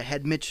she's the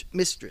head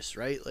mistress,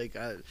 right? Like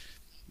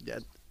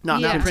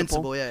not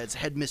principal. Yeah, it's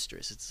head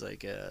mistress. It's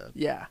like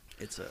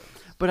it's a.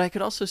 But I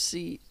could also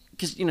see,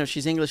 because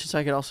she's English, so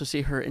I could also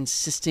see her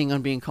insisting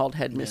on being called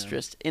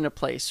headmistress in a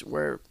place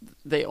where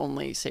they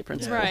only say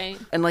principal. Right.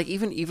 And like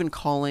even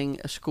calling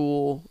a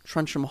school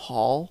Truncham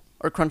Hall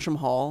or Cruncham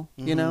Hall,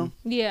 you know?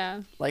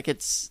 Yeah. Like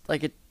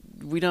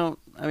we don't,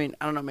 I mean,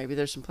 I don't know, maybe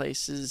there's some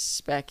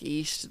places back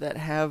east that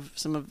have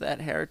some of that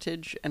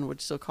heritage and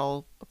would still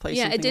call a place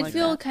something it did like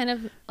feel that. kind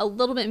of a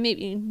little bit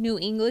maybe New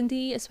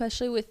England-y,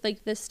 especially with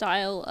like the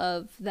style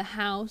of the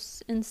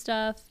house and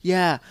stuff.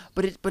 Yeah,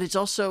 but it's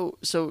also,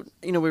 so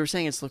we were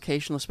saying it's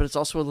locationless, but it's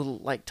also a little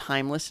like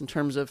timeless in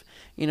terms of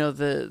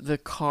the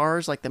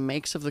cars, like the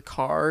makes of the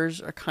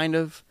cars are kind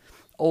of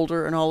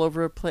older and all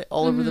over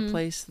the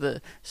place.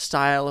 The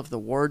style of the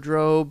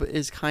wardrobe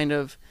is kind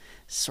of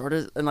sort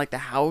of, and like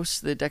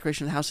the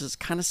decoration of the house is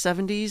kind of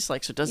 70s,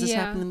 like, so does this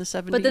happen in the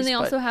 70s? But then they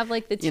also have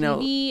like the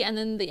TV, and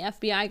then the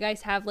FBI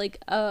guys have like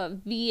a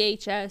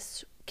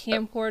VHS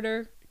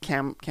camcorder.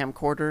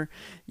 Camcorder,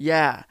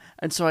 yeah.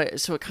 And so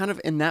it kind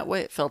of, in that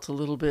way, it felt a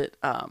little bit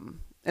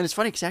and it's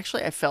funny because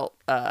actually I felt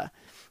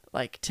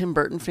like Tim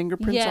Burton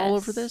fingerprints all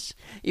over this,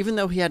 even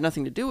though he had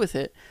nothing to do with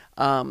it.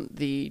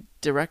 The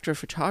director of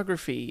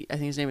photography, I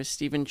think his name is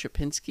Steven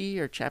Chapinski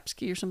or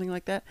Chapsky or something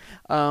like that.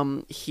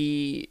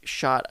 He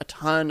shot a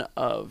ton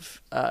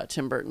of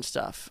Tim Burton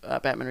stuff,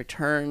 Batman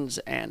Returns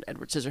and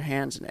Edward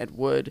Scissorhands and Ed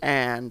Wood,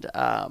 and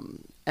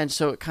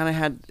so it kind of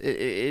had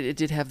it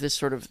did have this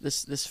sort of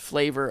this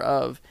flavor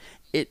of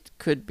it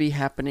could be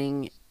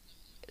happening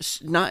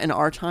not in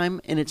our time,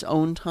 in its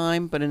own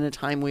time, but in a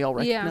time we all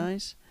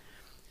recognize.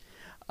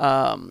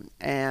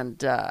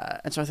 And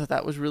so I thought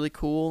that was really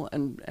cool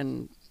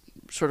and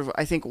sort of,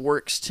 I think,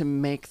 works to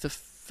make the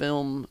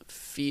film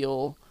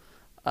feel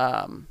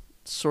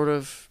sort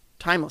of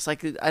timeless.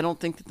 Like, I don't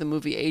think that the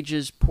movie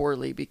ages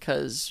poorly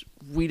because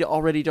we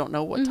already don't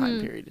know what time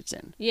period it's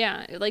in.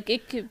 Yeah, like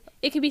it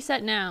could be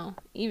set now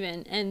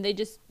even, and they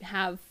just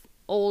have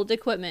old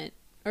equipment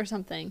or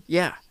something.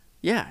 Yeah,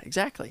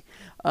 exactly.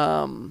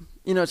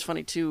 It's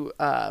funny too.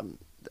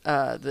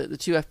 The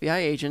two FBI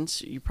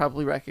agents you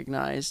probably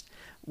recognized.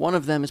 One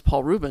of them is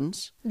Paul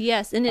Rubens.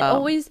 Yes, and I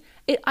always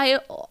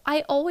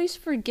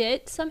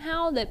forget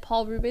somehow that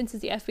Paul Rubens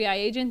is the FBI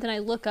agent, and I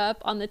look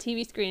up on the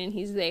TV screen and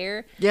he's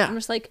there. Yeah, I'm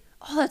just like,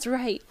 oh, that's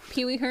right,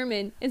 Pee Wee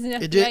Herman is an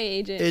FBI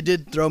agent. It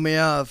did throw me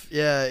off.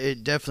 Yeah,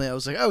 it definitely. I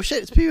was like, oh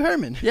shit, it's Pee Wee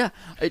Herman. Yeah,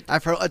 I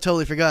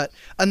totally forgot.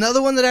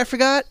 Another one that I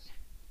forgot,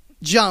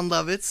 John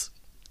Lovitz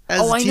as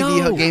the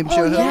TV game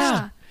show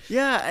host.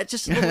 Yeah,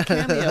 just a little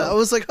cameo. I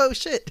was like, oh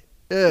shit.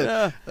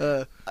 Yeah.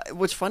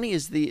 What's funny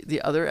is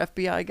the other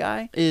FBI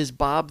guy is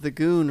Bob the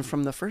Goon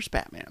from the first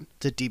Batman.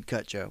 It's a deep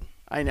cut, Joe.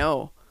 I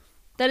know.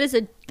 That is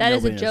a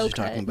joke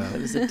cut. That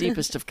is the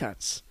deepest of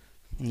cuts.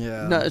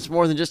 Yeah. No, it's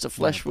more than just a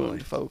flesh boy.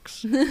 wound,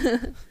 folks.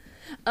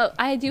 Oh,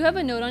 I do have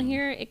a note on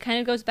here. It kind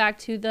of goes back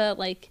to the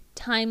like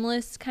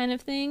timeless kind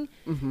of thing.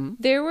 Mm-hmm.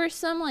 There were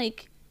some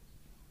like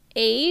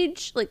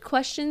age like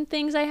question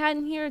things I had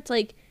in here. It's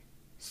like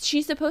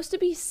she's supposed to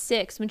be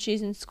 6 when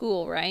she's in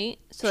school, right?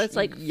 So it's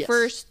like Yes.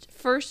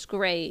 first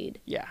grade.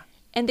 Yeah.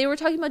 And they were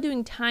talking about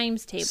doing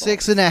times tables.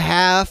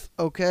 6.5.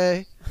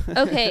 Okay.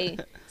 Okay,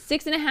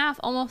 6.5,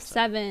 almost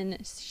 7.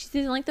 She's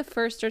in like the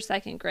first or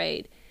second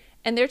grade.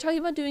 And they're talking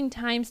about doing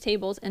times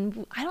tables,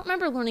 and I don't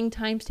remember learning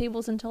times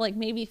tables until like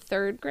maybe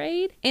 3rd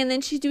grade. And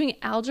then she's doing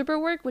algebra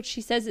work, which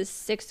she says is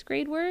 6th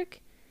grade work.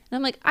 And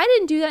I'm like, I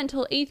didn't do that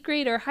until 8th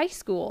grade or high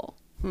school.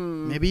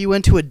 Maybe you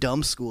went to a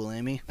dumb school,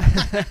 Amy.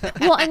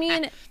 Well, I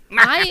mean,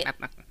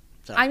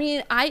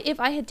 if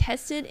I had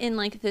tested in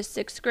like the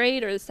 6th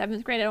grade or the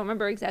 7th grade, I don't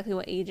remember exactly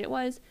what age it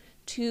was,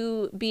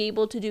 to be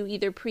able to do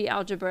either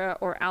pre-algebra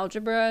or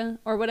algebra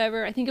or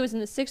whatever. I think it was in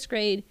the 6th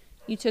grade.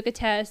 You took a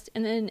test,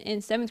 and then in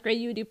 7th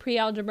grade you would do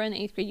pre-algebra, in the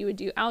 8th grade you would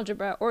do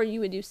algebra, or you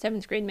would do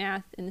 7th grade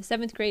math in the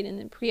 7th grade and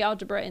then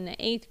pre-algebra in the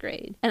 8th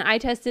grade. And I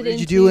tested What did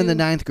you do in the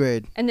 9th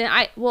grade? And then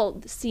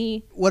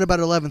see. What about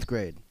 11th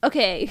grade?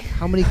 Okay.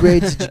 How many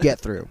grades did you get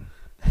through?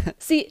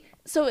 See,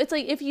 so it's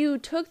like if you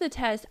took the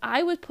test,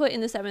 I was put in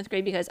the 7th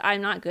grade because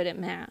I'm not good at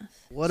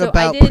math. What So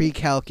about I did-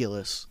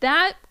 pre-calculus?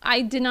 That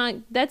I did not.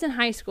 That's in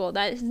high school.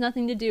 That has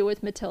nothing to do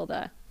with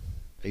Matilda.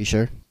 Are you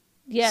sure?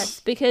 Yes,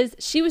 because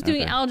she was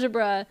doing Okay.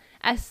 algebra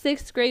as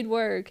 6th grade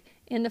work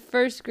in the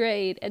 1st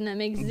grade, and that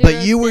makes 0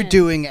 But you were sense.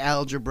 doing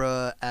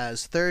algebra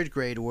as 3rd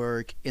grade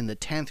work in the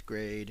 10th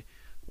grade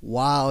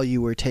while you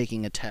were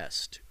taking a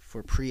test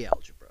for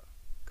pre-algebra.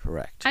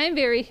 Correct. I am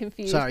very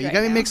confused. Sorry, you right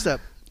got me now. mixed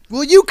up.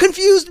 Well, you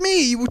confused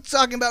me. You were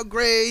talking about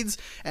grades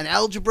and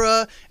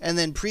algebra and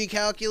then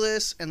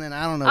pre-calculus and then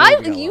I don't know. where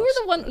we got You were lost,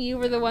 the one. but You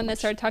were the one that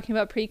started talking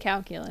about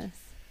pre-calculus.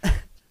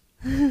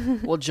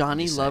 Well,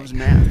 Johnny loves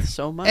math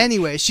so much.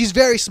 Anyway, she's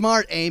very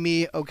smart,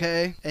 Amy,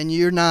 okay? And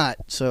you're not,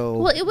 so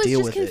Well, it was deal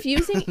just with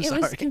confusing. It, It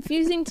was Sorry.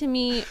 confusing to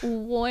me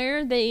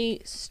where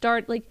they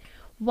start. Like,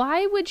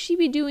 why would she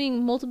be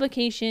doing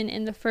multiplication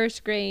in the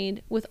 1st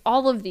grade with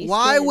all of these?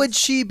 Why kids? would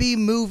she be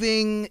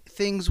moving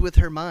things with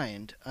her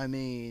mind? I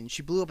mean,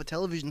 she blew up a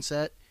television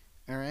set,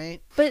 all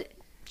right? But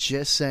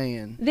Just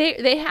saying.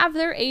 they have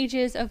their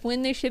ages of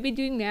when they should be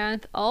doing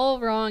math all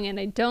wrong, and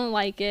I don't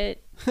like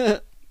it.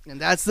 And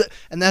that's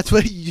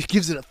what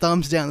gives it a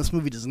thumbs down. This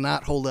movie does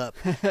not hold up.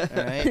 All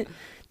right.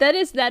 That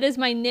is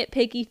my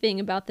nitpicky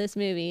thing about this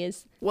movie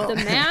is Well- the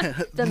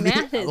math. The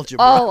math is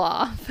Algebra. all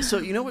off. So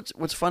you know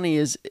what's funny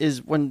is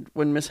when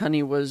Miss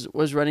Honey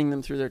was running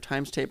them through their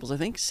times tables, I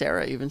think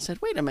Sarah even said,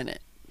 "Wait a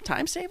minute,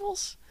 times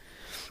tables?"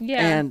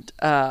 Yeah.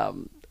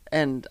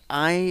 And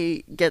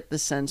I get the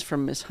sense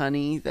from Miss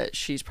Honey that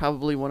she's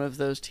probably one of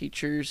those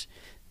teachers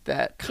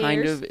that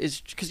kind Cares? of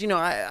is, because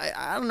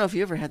I don't know if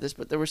you ever had this,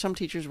 but there were some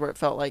teachers where it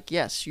felt like,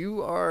 yes,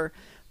 you are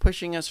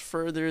pushing us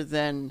further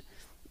than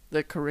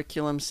the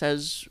curriculum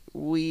says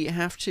we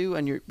have to,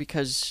 and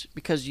because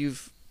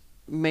you've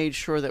made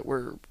sure that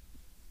we're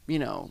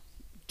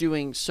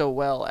doing so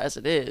well as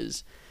it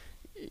is,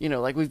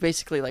 like we've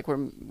basically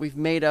we've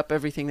made up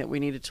everything that we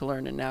needed to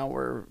learn, and now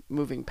we're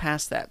moving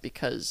past that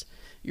because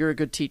you're a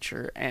good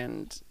teacher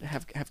and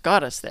have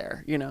got us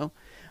there,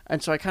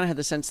 and so I kind of had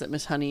the sense that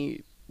Miss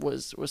Honey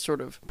was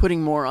sort of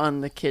putting more on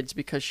the kids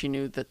because she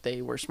knew that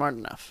they were smart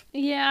enough.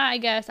 Yeah, I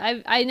guess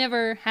I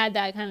never had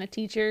that kind of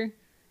teacher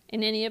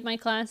in any of my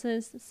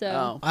classes.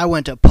 So I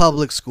went to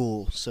public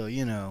school, so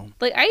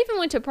like I even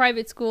went to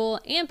private school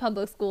and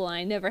public school, and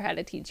I never had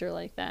a teacher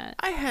like that.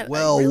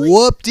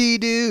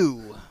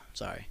 Whoop-de-doo.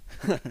 Sorry.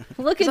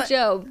 Look at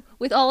Joe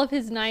with all of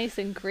his nice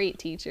and great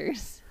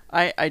teachers.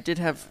 I did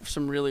have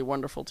some really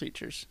wonderful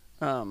teachers,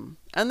 and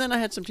then I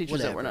had some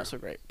teachers that were not so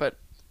great. But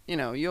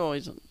you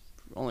always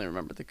only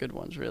remember the good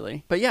ones,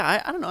 really. But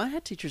yeah, I don't know. I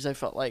had teachers I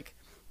felt like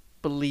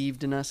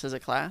believed in us as a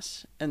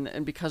class,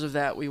 and because of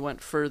that, we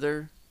went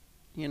further,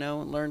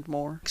 and learned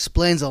more.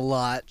 Explains a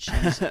lot.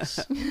 Jesus.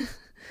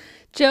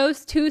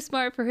 Joe's too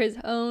smart for his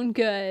own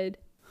good.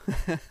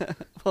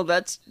 Well,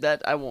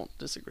 that I won't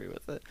disagree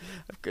with it.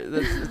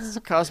 It's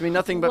caused me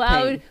nothing but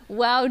wow, pain.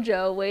 Wow,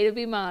 Joe, way to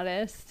be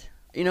modest.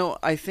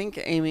 I think,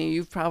 Amy,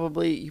 you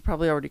probably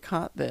already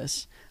caught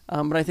this,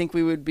 but I think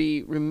we would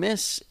be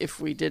remiss if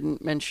we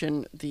didn't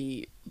mention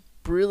the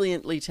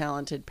brilliantly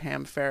talented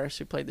Pam Ferris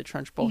who played the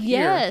Trunchbull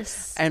here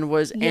and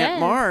was Aunt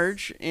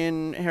Marge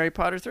in Harry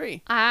Potter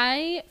 3.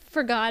 I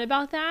forgot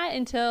about that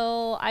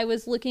until I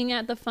was looking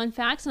at the fun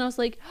facts, and I was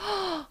like,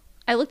 oh,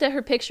 I looked at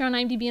her picture on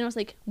IMDb, and I was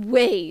like,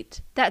 wait,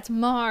 that's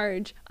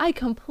Marge. I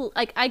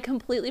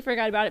completely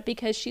forgot about it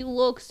because she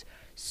looks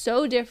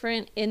so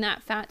different in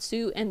that fat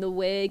suit and the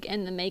wig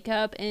and the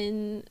makeup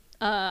in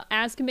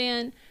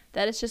Azkaban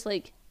that it's just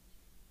like,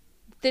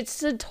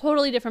 it's a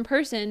totally different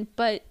person,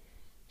 but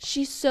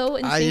she's so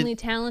insanely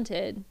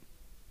talented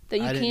that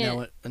you can't. I didn't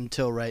know it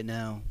until right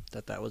now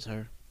that was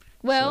her.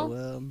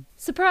 Well,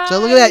 surprise. So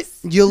look at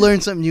that. You'll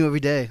learn something new every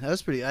day. That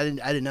was pretty. I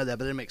didn't know that,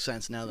 but it makes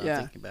sense now that I'm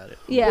thinking about it.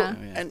 Yeah.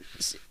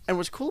 And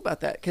what's cool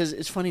about that, because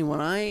it's funny, when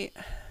I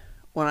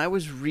when I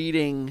was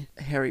reading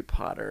Harry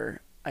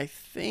Potter, I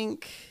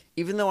think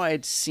even though I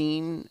had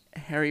seen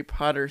Harry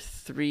Potter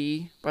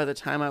 3 by the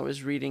time I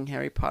was reading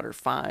Harry Potter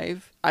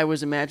 5, I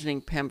was imagining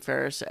Pam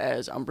Ferris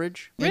as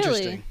Umbridge. Really?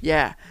 Interesting.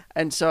 Yeah.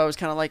 And so I was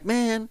kind of like,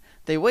 man,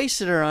 they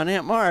wasted her on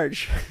Aunt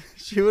Marge.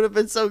 She would have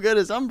been so good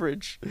as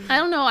Umbridge. I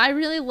don't know. I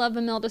really love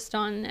Imelda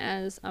Staunton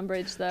as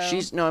Umbridge,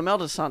 though.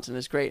 Imelda Staunton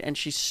is great, and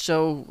she's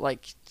so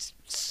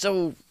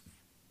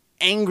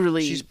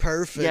angrily. She's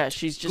perfect. Yeah,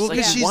 she's just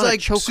she's wanna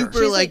like choke her.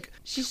 super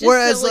she's just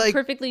whereas so, like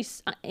perfectly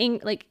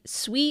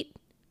sweet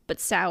but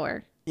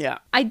sour. Yeah.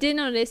 I did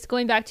notice,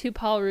 going back to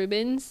Paul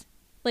Rubens,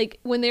 like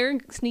when they're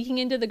sneaking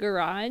into the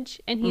garage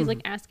and he's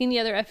like asking the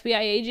other FBI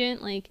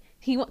agent, like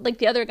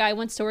the other guy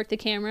wants to work the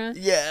camera.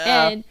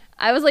 Yeah. And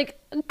I was like,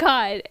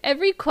 God,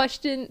 every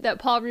question that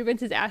Paul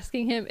Rubens is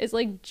asking him is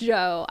like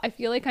Joe. I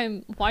feel like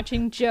I'm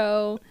watching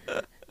Joe.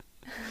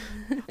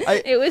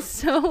 It was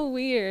so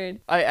weird.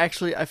 I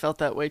felt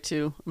that way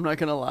too. I'm not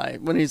gonna lie.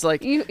 When he's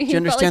like, do you felt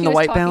understand like the he was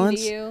white talking to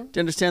balance? you. Do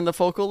you understand the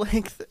focal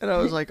length? And I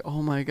was like,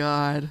 oh my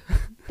God.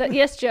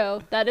 Yes,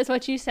 Joe, that is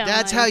what you sound like.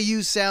 that's how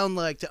you sound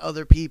like to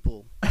other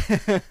people.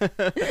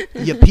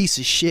 You piece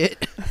of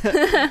shit.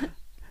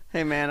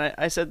 Hey man,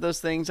 I said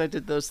those things. I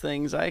did those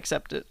things. I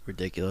accept it.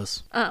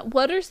 Ridiculous.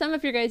 What are some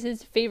of your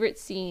guys' favorite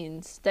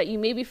scenes that you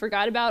maybe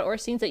forgot about, or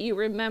scenes that you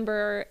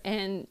remember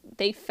and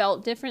they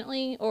felt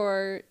differently,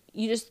 or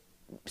you just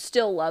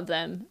still love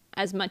them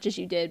as much as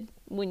you did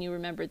when you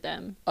remembered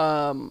them?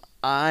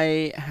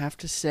 I have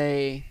to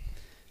say,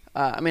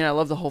 I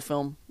love the whole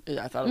film.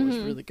 I thought it was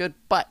really good,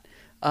 but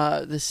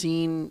the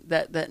scene,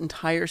 that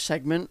entire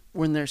segment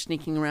when they're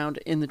sneaking around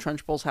in the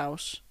Trunchbull's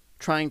house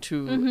trying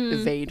to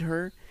evade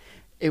her,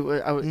 it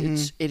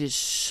is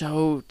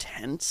so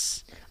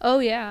tense. Oh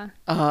yeah.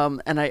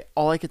 And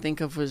all I could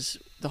think of was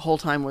the whole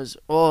time was,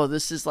 oh,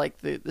 this is like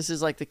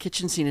the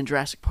kitchen scene in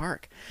Jurassic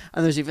Park.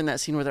 And there's even that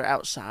scene where they're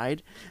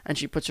outside and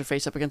she puts her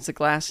face up against the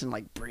glass and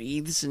like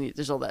breathes, and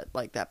there's all that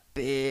like that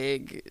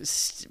big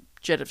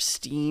jet of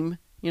steam,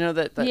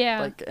 that yeah.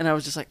 Like, and I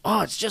was just like,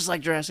 oh, it's just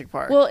like Jurassic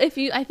Park. Well, I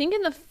think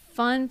in the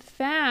fun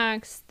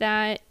facts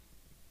I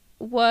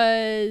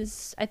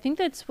think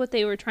that's what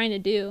they were trying to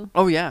do.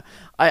 Oh yeah,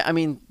 I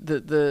mean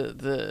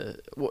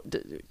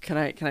can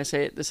I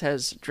say it? This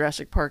has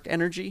Jurassic Park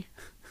energy.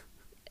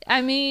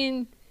 I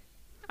mean,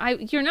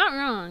 you're not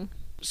wrong.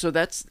 So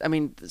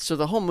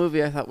the whole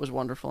movie I thought was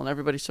wonderful, and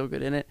everybody's so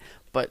good in it.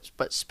 But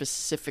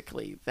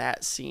specifically,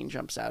 that scene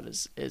jumps out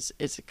as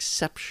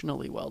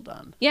exceptionally well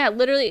done. Yeah,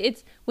 literally,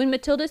 it's when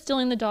Matilda's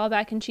stealing the doll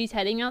back and she's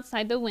heading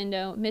outside the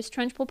window. Miss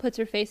Trunchbull puts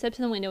her face up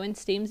to the window and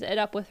steams it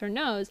up with her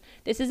nose.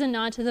 This is a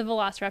nod to the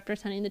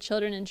Velociraptors hunting the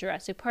children in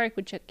Jurassic Park,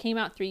 which came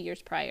out 3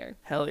 years prior.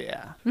 Hell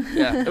yeah,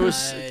 yeah, it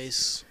was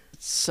nice.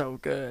 It's so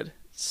good,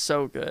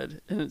 so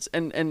good, and it's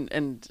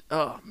and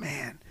oh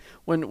man,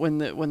 when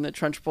the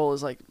Trunchbull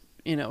is like,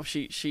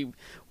 she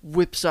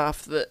whips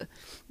off the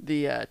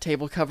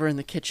table cover in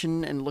the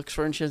kitchen and looks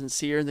for her and she doesn't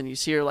see her, and then you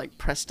see her like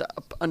pressed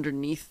up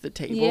underneath the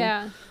table.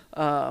 Yeah.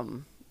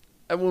 And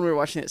when we were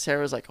watching it,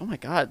 Sarah was like, oh my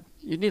God,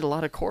 you need a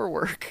lot of core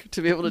work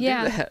to be able to do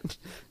that.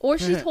 Or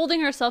she's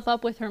holding herself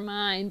up with her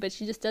mind, but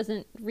she just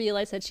doesn't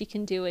realize that she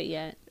can do it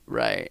yet.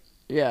 Right.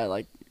 Yeah,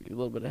 like a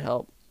little bit of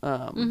help.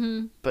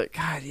 But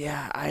God,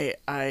 yeah,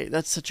 I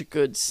that's such a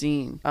good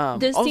scene.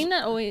 The scene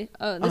that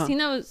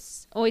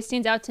always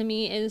stands out to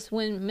me is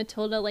when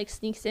Matilda like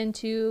sneaks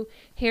into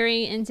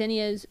Harry and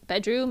Zinnia's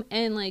bedroom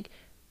and like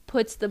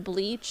puts the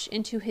bleach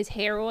into his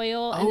hair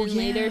oil, and then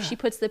later she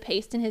puts the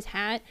paste in his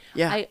hat.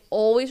 Yeah, I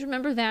always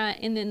remember that.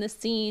 And then the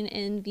scene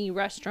in the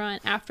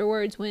restaurant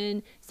afterwards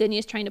when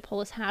Zinnia's trying to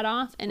pull his hat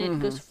off and it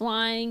goes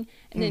flying,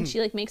 and then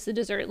she like makes the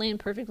dessert land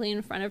perfectly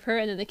in front of her,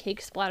 and then the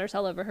cake splatters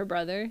all over her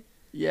brother.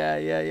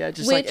 Yeah.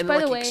 Just Which, like, by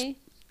the way,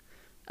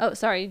 oh,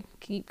 sorry,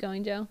 keep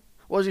going, Joe.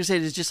 What I was gonna say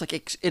is just like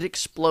it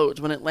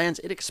explodes when it lands.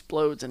 It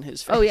explodes in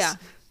his face. Oh yeah,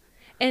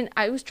 and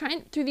I was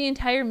trying through the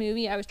entire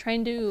movie. I was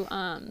trying to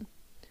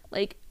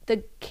like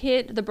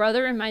the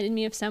brother reminded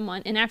me of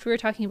someone, and after we were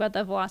talking about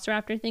the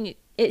Velociraptor thing,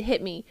 it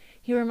hit me.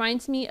 He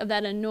reminds me of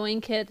that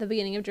annoying kid at the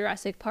beginning of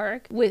Jurassic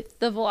Park with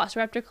the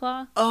Velociraptor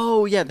claw.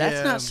 Oh yeah,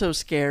 that's not so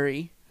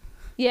scary.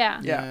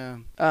 Yeah.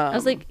 I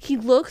was like, he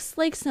looks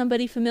like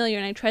somebody familiar,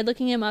 and I tried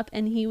looking him up,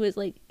 and he was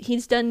like,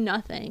 he's done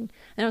nothing.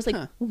 And I was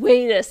like,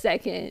 wait a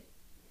second,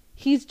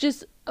 he's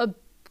just a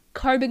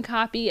carbon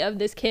copy of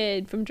this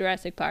kid from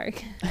Jurassic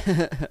Park.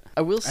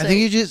 I will say, I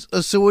think you just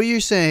so what you're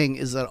saying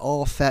is that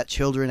all fat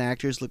children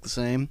actors look the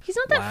same. He's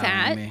not that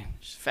fat.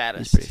 He's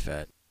fattest. He's pretty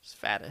fat. He's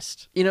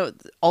fattest.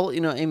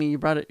 Amy, you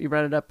brought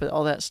it up,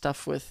 all that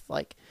stuff with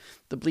like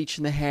the bleach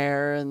in the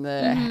hair and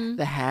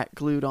the hat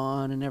glued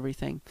on and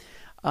everything.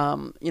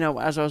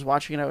 As I was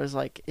watching it, I was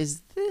like,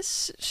 is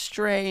this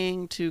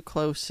straying too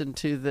close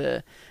into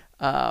the,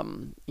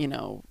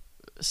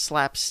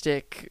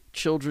 slapstick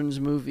children's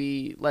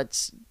movie,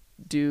 let's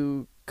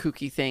do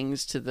kooky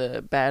things to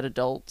the bad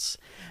adults?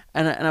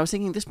 And I was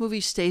thinking this movie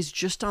stays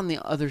just on the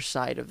other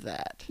side of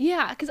that.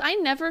 Yeah, because I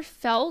never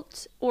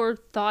felt or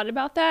thought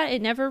about that.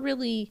 It never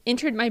really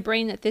entered my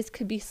brain that this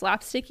could be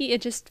slapsticky.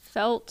 It just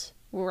felt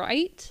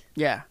right.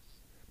 Yeah.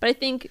 But I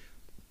think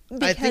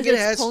because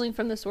it's pulling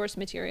from the source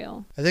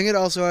material. I think it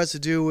also has to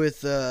do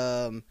with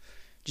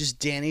just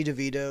Danny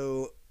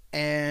DeVito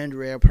and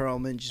Rhea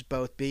Perlman just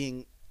both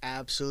being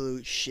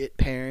absolute shit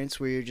parents,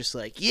 where you're just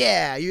like,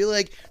 yeah, you're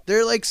like,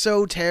 they're like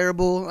so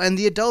terrible, and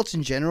the adults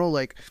in general,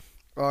 like,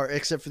 or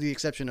except for the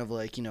exception of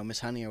like, you know, Miss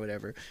Honey or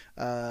whatever,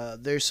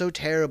 they're so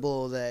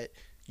terrible that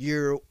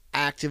you're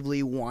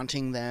actively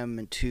wanting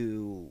them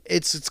to.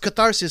 It's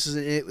catharsis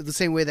the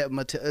same way that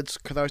it's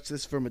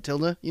catharsis for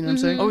Matilda. You know what I'm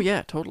saying? Oh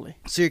yeah, totally.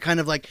 So you're kind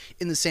of like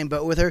in the same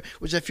boat with her,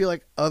 which I feel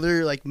like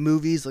other like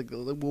movies, like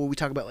when we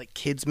talk about like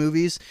kids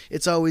movies,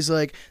 it's always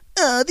like,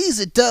 oh, these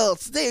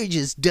adults, they're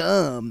just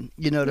dumb.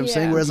 You know what I'm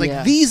saying? Whereas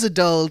like these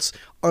adults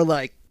are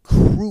like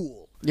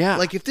cruel. Yeah.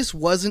 Like if this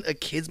wasn't a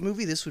kids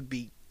movie, this would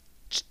be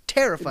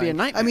terrifying. It'd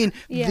be a nightmare. I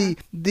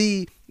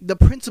mean, the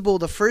principal,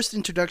 the first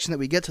introduction that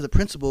we get to the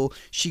principal,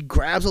 she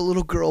grabs a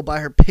little girl by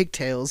her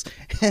pigtails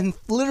and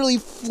literally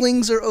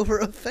flings her over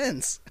a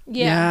fence.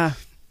 Yeah.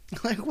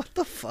 Like, what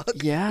the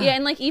fuck? Yeah. Yeah,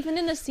 and like even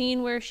in the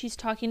scene where she's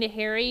talking to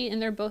Harry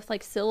and they're both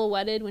like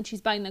silhouetted when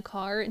she's buying the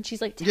car and she's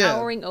like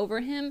towering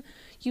over him,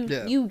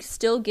 you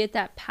still get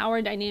that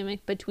power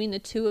dynamic between the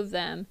two of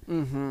them.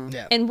 Mm-hmm.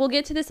 Yeah. And we'll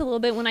get to this a little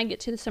bit when I get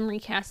to some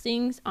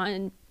recastings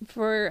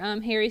for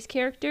Harry's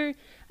character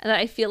that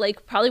I feel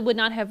like probably would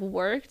not have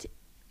worked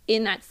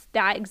in that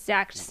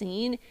exact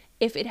scene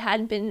if it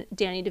hadn't been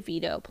Danny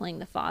DeVito playing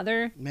the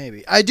father.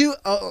 Maybe. I do,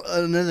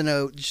 another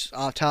note, just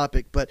off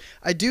topic, but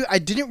I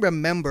didn't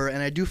remember,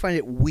 and I do find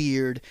it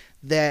weird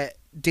that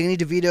Danny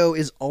DeVito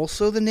is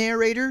also the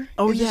narrator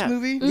in this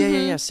movie.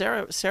 Yeah.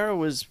 Sarah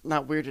was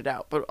not weirded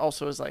out, but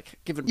also was like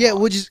given pause.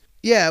 Which is,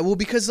 well,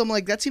 because I'm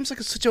like, that seems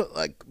like such a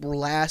like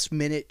last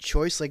minute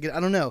choice. Like, I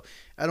don't know.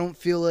 I don't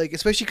feel like,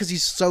 especially because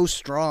he's so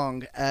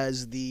strong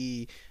as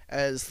the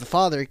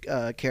father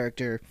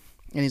character.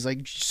 And he's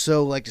like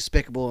so like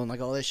despicable and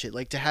like all this shit.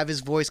 Like to have his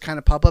voice kind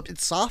of pop up,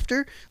 it's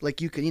softer. Like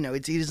you can, you know,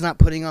 he's not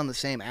putting on the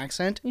same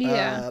accent.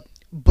 Yeah.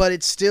 But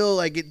it's still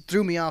like it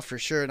threw me off for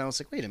sure. And I was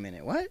like, wait a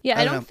minute, what? Yeah,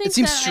 I don't know. think it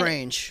seems that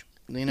strange.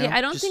 You know? Yeah,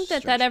 I don't think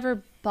that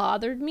ever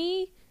bothered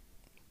me.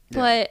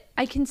 But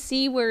I can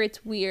see where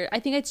it's weird. I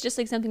think it's just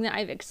like something that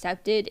I've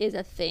accepted is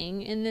a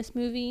thing in this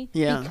movie.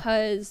 Yeah.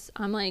 Because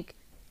I'm like,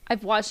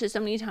 I've watched it so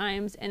many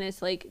times and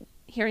it's like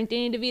hearing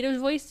Danny DeVito's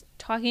voice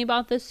talking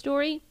about this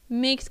story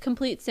makes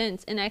complete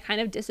sense. And I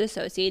kind of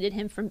disassociated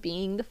him from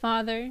being the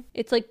father.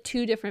 It's like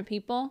two different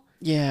people.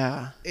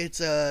 Yeah.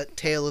 It's a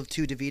tale of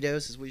two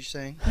DeVitos, is what you're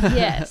saying?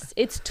 Yes.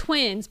 It's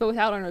twins, but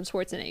without Arnold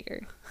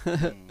Schwarzenegger.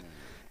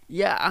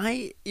 Yeah,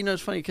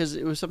 it's funny because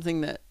it was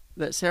something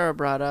that Sarah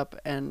brought up,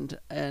 and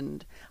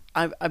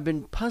I've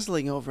been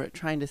puzzling over it,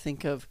 trying to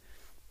think of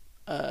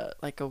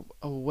like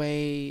a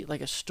way,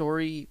 like a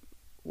story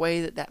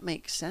way that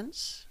makes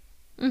sense,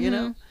 you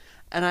know,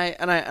 and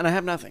I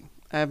have nothing.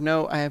 I have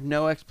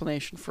no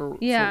explanation for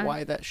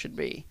why that should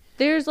be.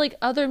 There's like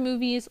other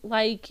movies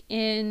like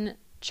in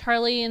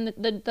Charlie and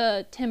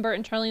the Tim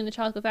Burton Charlie and the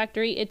Chocolate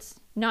Factory. It's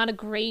not a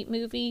great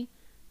movie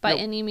by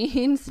any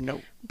means.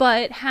 Nope.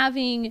 But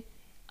having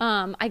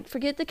I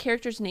forget the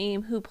character's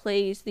name who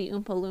plays the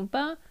Oompa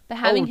Loompa, but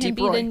having him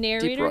be the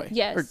narrator. Deep Roy.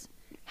 Yes.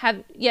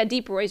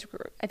 Deep Roy's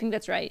group. I think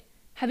that's right.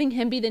 Having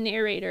him be the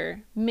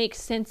narrator makes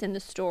sense in the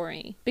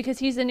story because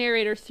he's the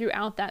narrator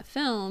throughout that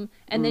film,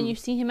 and then you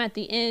see him at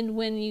the end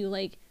when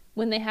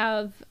they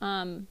have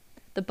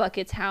the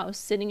Bucket's house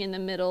sitting in the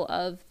middle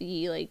of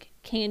the like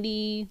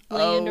candy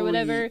land or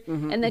whatever,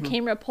 and the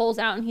camera pulls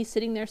out and he's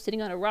sitting there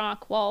sitting on a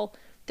rock while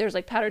there's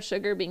like powdered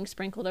sugar being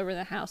sprinkled over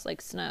the house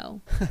like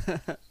snow.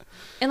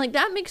 And like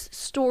that makes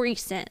story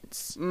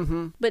sense.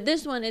 But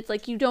this one, it's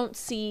like you don't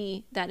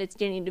see that it's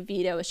Danny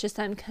DeVito. It's just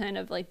some kind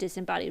of like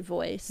disembodied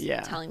voice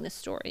telling the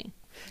story.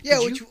 Yeah,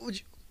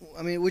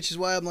 which is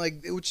why I'm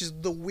like, which is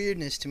the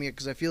weirdness to me,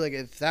 because I feel like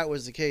if that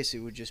was the case, it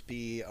would just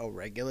be a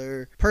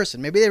regular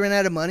person. Maybe they ran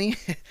out of money.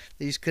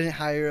 They just couldn't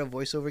hire a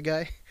voiceover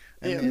guy.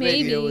 And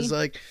maybe.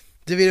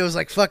 DeVito was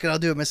like, fuck it, I'll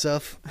do it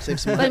myself. Save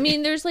some money. But I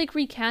mean, there's like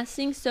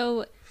recasting,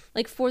 so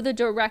like for the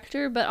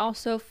director, but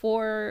also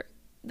for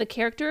the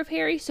character of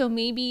Harry. So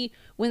maybe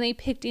when they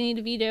picked Danny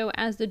DeVito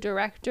as the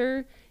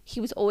director,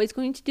 he was always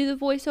going to do the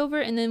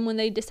voiceover. And then when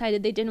they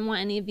decided they didn't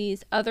want any of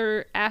these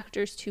other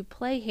actors to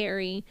play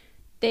Harry,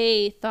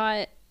 they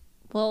thought,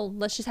 well,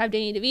 let's just have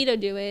Danny DeVito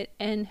do it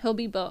and he'll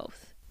be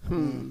both.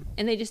 And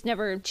they just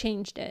never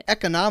changed it.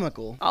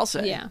 Economical, I'll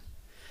say. Yeah.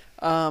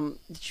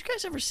 Did you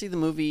guys ever see the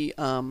movie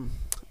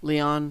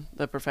Leon,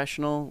 the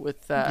Professional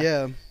with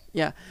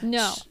Yeah.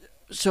 No.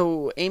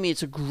 So Amy,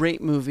 it's a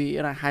great movie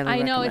and I highly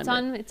recommend it.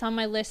 I know it's on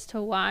my list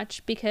to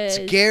watch because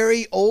it's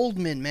Gary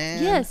Oldman,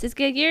 man. Yes, it's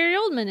got Gary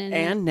Oldman in it.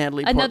 And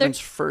Natalie Portman's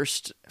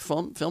first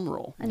film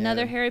role.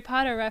 Another Harry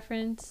Potter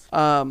reference.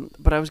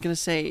 But I was going to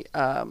say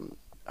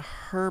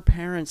her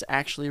parents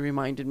actually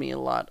reminded me a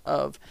lot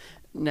of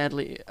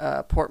Natalie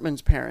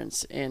Portman's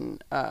parents in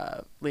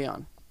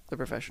Leon, the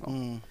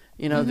Professional.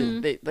 You know,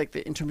 they like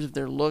in terms of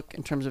their look,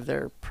 in terms of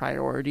their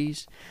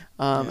priorities,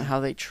 how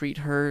they treat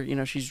her. You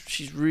know,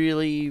 she's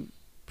really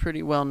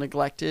pretty well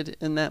neglected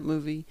in that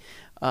movie.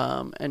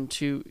 and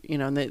to,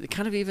 and they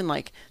kind of even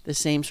like the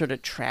same sort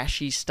of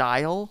trashy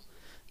style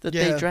that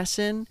they dress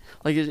in.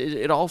 Like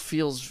it all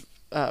feels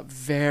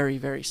very,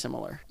 very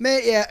similar.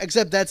 Man, yeah,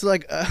 except that's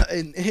like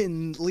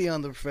in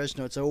Leon the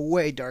Professional, it's a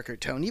way darker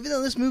tone. Even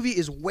though this movie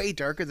is way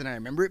darker than I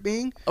remember it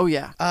being. Oh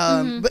yeah.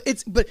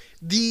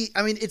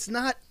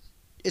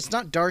 It's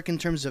not dark in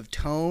terms of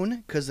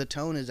tone, because the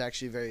tone is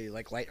actually very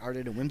like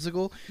lighthearted and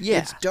whimsical. Yeah.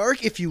 It's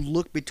dark if you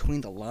look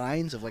between the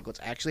lines of like what's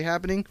actually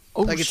happening.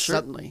 Oh, like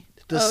certainly.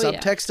 The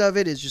subtext of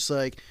it is just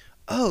like,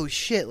 oh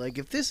shit! Like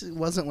if this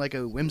wasn't like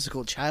a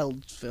whimsical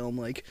child film,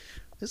 like.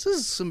 This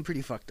is some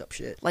pretty fucked up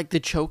shit. Like the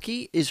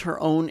Chokey is her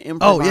own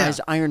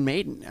improvised Iron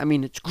Maiden. I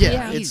mean, it's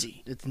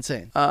crazy. It's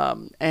insane.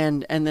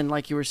 And then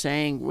like you were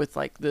saying with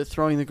like the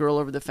throwing the girl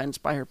over the fence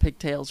by her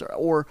pigtails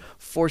or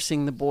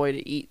forcing the boy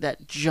to eat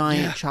that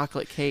giant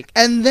chocolate cake.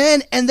 And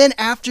then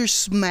after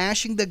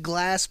smashing the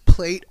glass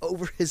plate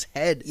over his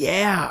head.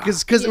 Yeah.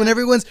 Because when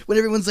everyone's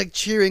like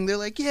cheering, they're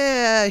like,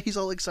 yeah, he's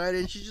all excited,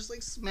 and she just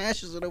like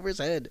smashes it over his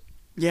head.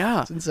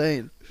 Yeah. It's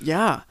insane.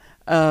 Yeah.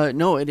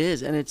 No, it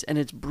is, and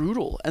it's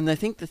brutal. And I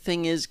think the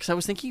thing is, because I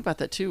was thinking about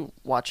that too,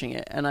 watching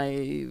it, and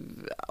I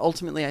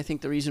think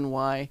the reason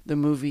why the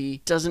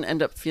movie doesn't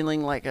end up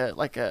feeling like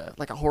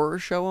a horror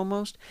show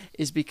almost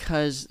is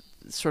because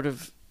sort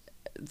of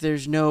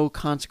there's no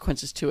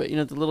consequences to it.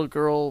 The little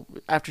girl,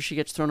 after she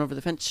gets thrown over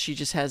the fence, she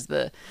just has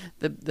the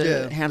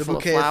handful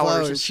of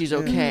flowers, and she's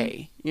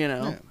okay.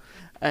 Yeah.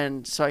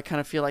 And so I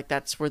kind of feel like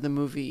that's where the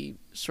movie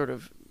sort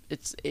of.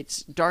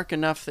 It's dark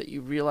enough that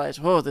you realize,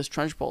 oh, this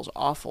trench bowl's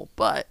awful,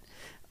 but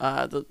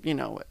the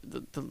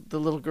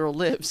little girl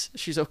lives.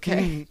 She's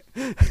okay,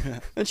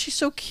 and she's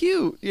so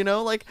cute.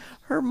 Like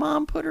her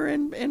mom put her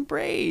in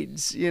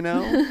braids.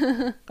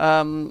 Amy,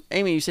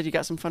 you said you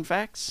got some fun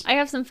facts. I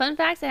have some fun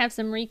facts. I have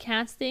some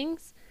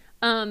recastings.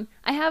 I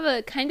have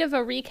a kind of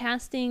a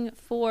recasting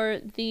for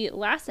the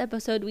last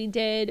episode we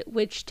did,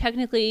 which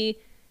technically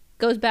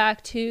goes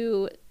back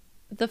to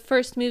the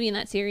first movie in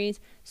that series.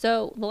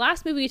 So the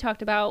last movie we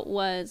talked about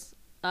was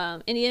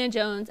Indiana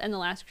Jones and the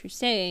Last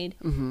Crusade,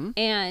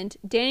 and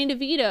Danny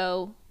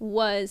DeVito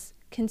was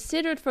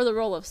considered for the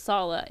role of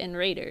Sallah in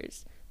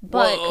Raiders,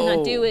 but could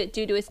not do it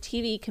due to his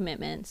TV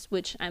commitments,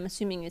 which I'm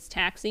assuming is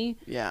Taxi.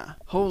 Yeah.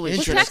 Holy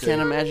shit, I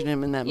can't imagine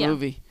him in that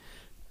movie.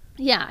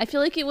 Yeah, I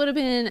feel like it would have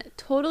been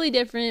totally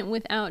different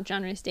without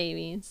John Rhys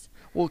Davies.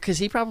 Well, because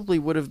he probably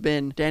would have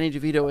been Danny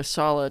DeVito as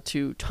Sallah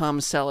to Tom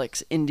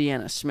Selleck's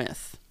Indiana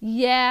Smith.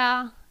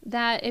 Yeah,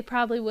 it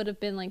probably would have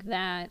been like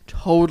that.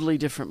 Totally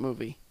different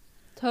movie.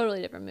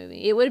 Totally different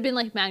movie. It would have been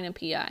like Magnum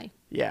P.I.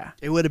 Yeah.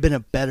 It would have been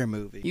a better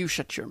movie. You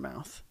shut your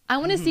mouth. I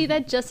want to see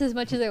that just as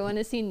much as I want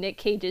to see Nick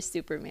Cage's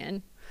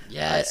Superman.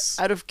 Yes.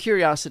 Out of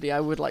curiosity, I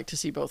would like to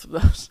see both of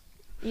those.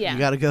 Yeah. You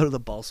got to go to the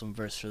Balsam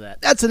verse for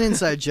that. That's an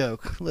inside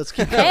joke. Let's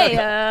keep going.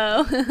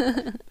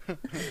 Heyo.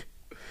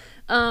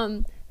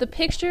 The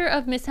picture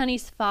of Miss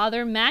Honey's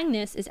father,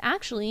 Magnus, is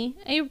actually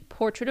a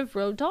portrait of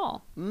Roald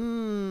Dahl.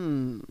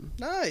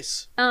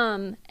 Nice.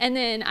 And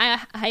then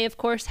I of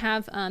course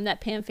have that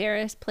Pam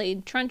Ferris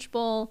played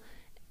Trunchbull,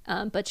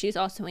 but she's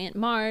also Aunt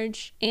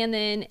Marge. And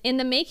then in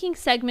the making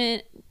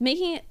segment,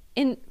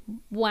 in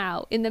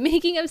the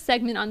making of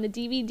segment on the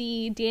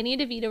DVD, Danny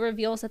DeVito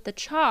reveals that the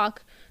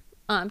chalk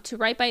to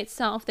write by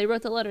itself, they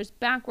wrote the letters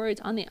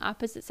backwards on the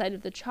opposite side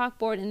of the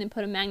chalkboard and then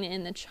put a magnet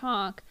in the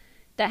chalk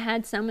that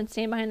had someone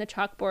stand behind the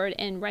chalkboard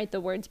and write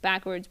the words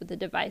backwards with a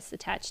device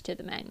attached to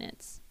the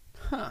magnets.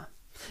 Huh.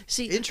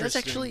 See, that's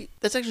actually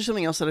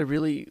something else that I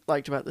really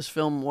liked about this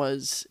film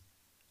was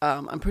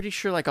I'm pretty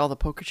sure like all the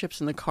poker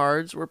chips and the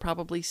cards were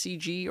probably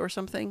CG or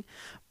something,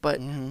 but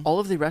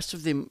all of the rest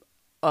of the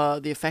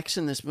effects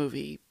in this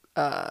movie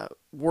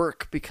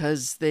work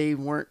because they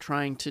weren't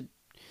trying to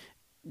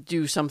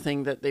do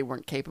something that they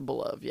weren't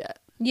capable of yet.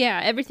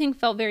 Yeah, everything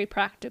felt very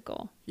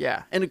practical.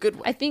 Yeah, in a good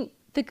way. I think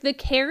the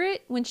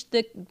carrot, when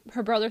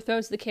her brother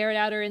throws the carrot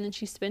at her and then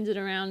she spins it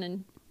around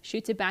and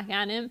shoots it back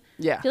at him.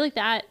 Yeah. I feel like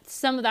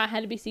some of that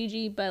had to be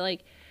CG, but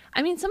like,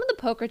 I mean, some of the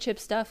poker chip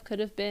stuff could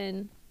have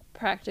been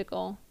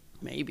practical.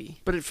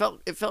 Maybe, but it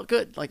felt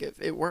good. Like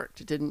it worked.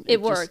 It didn't.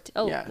 It worked.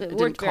 It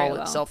didn't call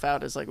itself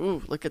out as like,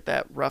 ooh, look at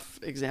that rough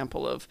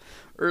example of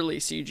early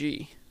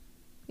CG.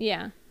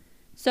 Yeah.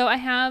 So I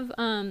have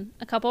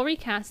a couple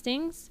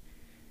recastings.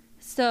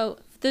 So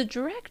the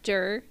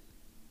director,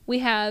 we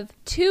have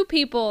two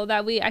people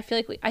that I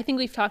think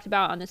we've talked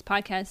about on this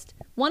podcast.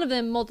 One of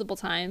them multiple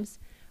times,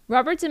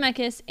 Robert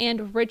Zemeckis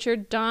and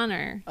Richard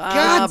Donner.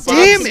 God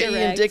damn it!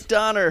 And Dick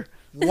Donner.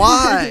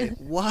 Why?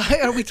 Why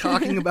are we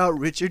talking about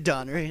Richard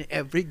Donner in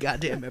every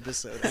goddamn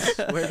episode? I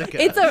swear to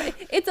God.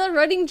 It's a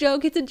running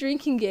joke. It's a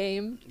drinking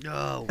game.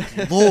 Oh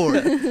Lord!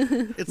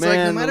 It's Man,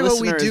 like no matter what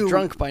we do, is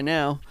drunk by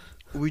now.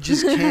 We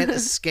just can't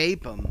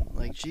escape him.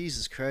 Like,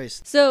 Jesus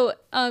Christ. So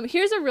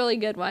here's a really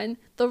good one.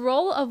 The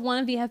role of one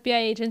of the FBI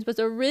agents was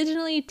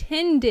originally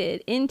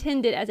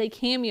intended as a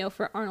cameo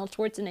for Arnold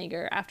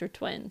Schwarzenegger after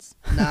Twins.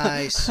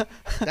 Nice.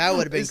 That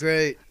would have been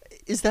great.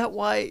 Is that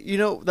why,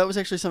 that was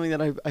actually something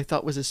that I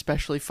thought was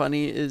especially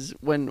funny is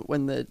when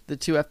the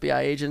two FBI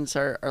agents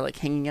are like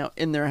hanging out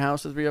in their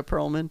house with Rhea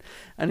Perlman,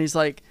 and he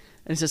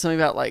says something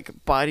about like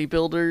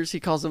bodybuilders. He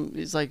calls them,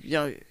 he's like,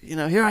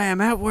 here I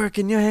am at work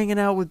and you're hanging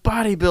out with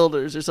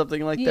bodybuilders or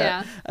something like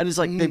that. And it's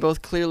like, they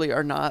both clearly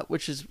are not,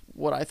 which is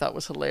what I thought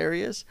was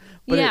hilarious.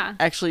 But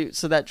actually,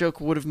 so that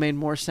joke would have made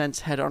more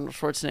sense had Arnold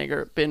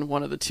Schwarzenegger been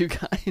one of the two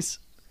guys.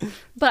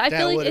 But I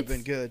feel like would have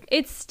been good.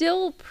 It's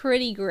still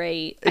pretty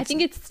great. I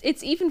think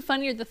it's even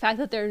funnier the fact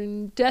that they're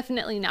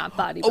definitely not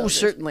bodybuilders. Oh,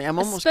 certainly. I'm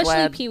almost especially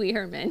glad. Pee Wee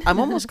Herman. I'm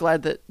almost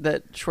glad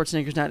that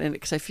Schwarzenegger's not in it,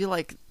 because I feel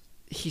like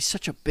he's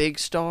such a big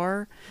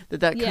star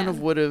that kind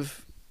of would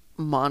have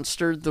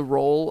monstered the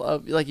role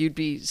of, like, you'd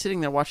be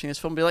sitting there watching this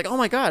film and be like, oh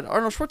my God,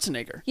 Arnold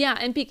Schwarzenegger. Yeah,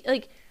 and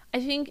I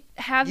think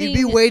having... You'd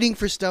be waiting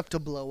for stuff to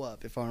blow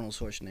up if Arnold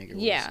Schwarzenegger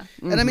was. Yeah.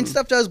 And I mean,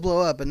 stuff does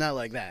blow up, but not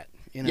like that.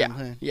 You know what I'm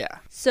saying? Yeah.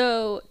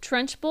 So,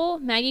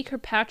 Trunchbull, Maggie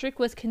Kirkpatrick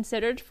was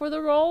considered for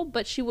the role,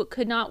 but she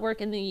could not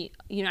work in the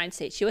United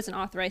States. She wasn't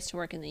authorized to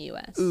work in the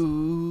U.S.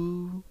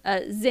 Ooh.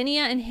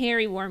 Zinnia and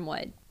Harry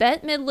Wormwood.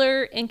 Bette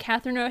Midler and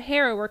Catherine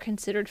O'Hara were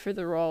considered for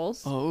the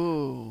roles.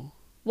 Oh.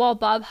 While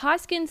Bob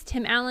Hoskins,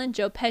 Tim Allen,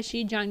 Joe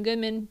Pesci, John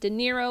Goodman, De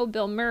Niro,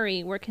 Bill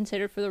Murray were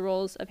considered for the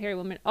roles of Harry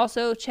Wormwood.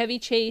 Also, Chevy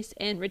Chase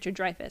and Richard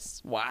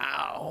Dreyfuss.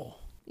 Wow.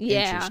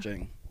 Yeah.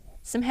 Interesting.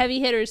 Some heavy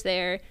hitters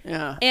there.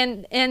 Yeah.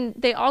 And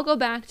they all go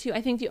back to,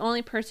 I think the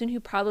only person who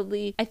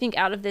probably, I think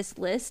out of this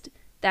list,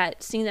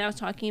 that scene that I was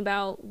talking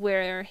about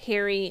where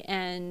Harry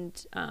and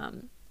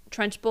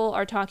Trunchbull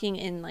are talking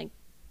in like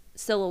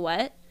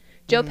silhouette,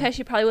 Joe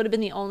Pesci probably would have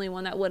been the only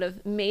one that would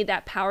have made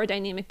that power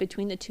dynamic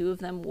between the two of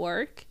them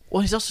work.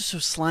 Well, he's also so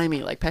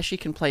slimy. Like, Pesci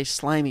can play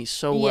slimy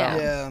so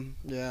well.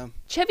 Yeah.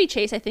 Chevy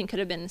Chase, I think, could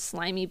have been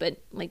slimy, but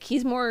like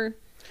he's more...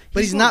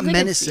 But he's not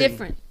menacing.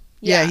 Different.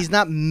 Yeah, he's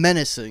not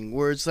menacing,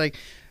 where it's like,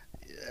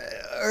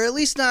 or at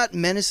least not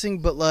menacing,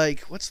 but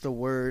like, what's the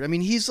word? I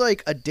mean, he's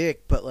like a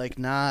dick, but like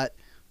not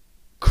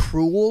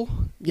cruel.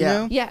 You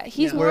know? Yeah,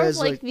 he's more of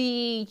like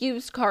the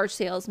used car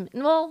salesman.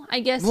 Well,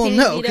 I guess Danny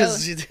DeVito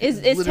because is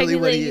literally technically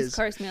what a he used is.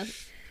 car salesman.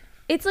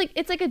 It's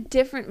like a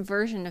different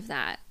version of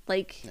that.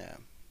 Like,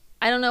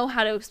 I don't know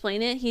how to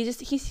explain it.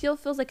 He still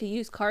feels like a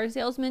used car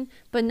salesman,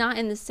 but not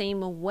in the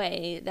same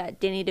way that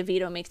Danny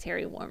DeVito makes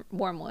Harry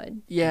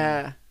Wormwood.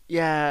 Yeah.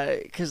 Yeah,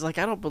 because like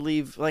I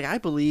believe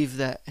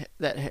that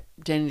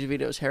Danny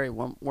DeVito's Harry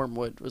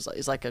Wormwood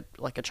is like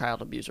a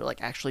child abuser,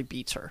 like actually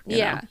beats her. You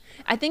know?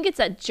 I think it's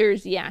that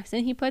Jersey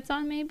accent he puts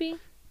on, maybe.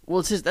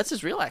 Well, that's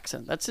his real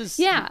accent. That's his.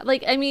 Yeah,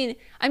 like I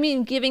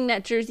mean, giving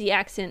that Jersey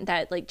accent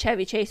that like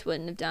Chevy Chase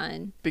wouldn't have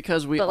done.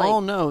 Because we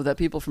all know that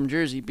people from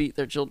Jersey beat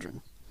their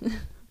children.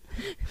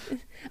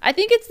 I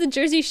think it's the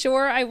Jersey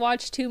Shore I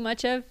watch too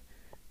much of.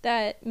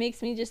 That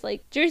makes me just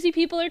like, Jersey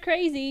people are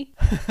crazy.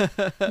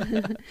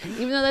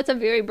 Even though that's a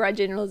very broad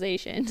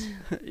generalization.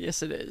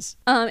 Yes, it is.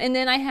 And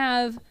then I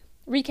have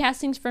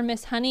recastings for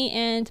Miss Honey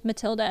and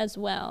Matilda as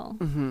well.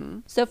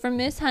 Mm-hmm. So for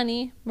Miss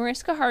Honey,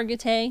 Mariska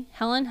Hargitay,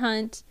 Helen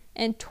Hunt,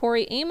 and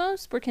Tori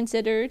Amos were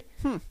considered.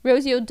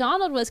 Rosie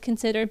O'Donnell was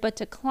considered, but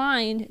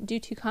declined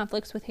due to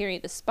conflicts with Harry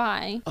the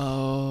Spy.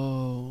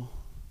 Oh.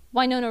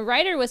 Winona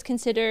Ryder was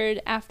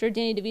considered after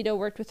Danny DeVito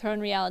worked with her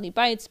on Reality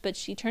Bites, but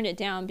she turned it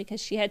down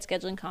because she had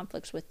scheduling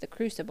conflicts with The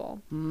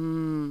Crucible.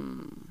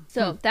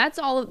 So that's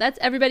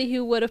everybody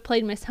who would have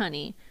played Miss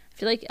Honey. I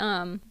feel like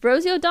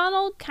Rosie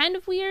O'Donnell, kind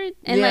of weird,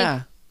 and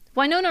like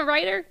Winona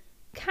Ryder,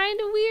 kind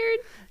of weird.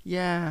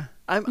 Yeah.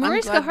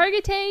 Mariska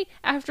Hargitay,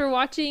 after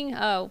watching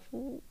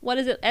what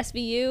is it,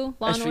 SVU,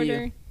 Law and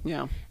Order.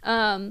 Yeah.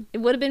 It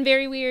would have been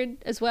very weird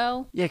as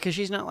well. Yeah, because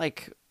she's not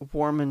like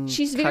warm and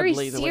she's cuddly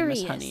very the way serious.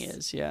 Miss Honey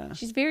is. Yeah.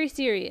 She's very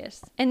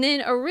serious. And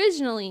then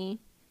originally,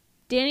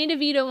 Danny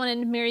DeVito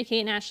wanted Mary-Kate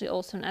and Ashley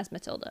Olsen as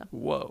Matilda.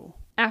 Whoa.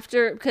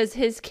 Because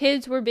his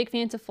kids were big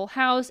fans of Full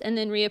House, and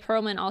then Rhea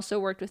Perlman also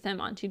worked with them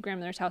on To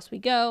Grandmother's House We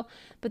Go,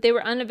 but they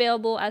were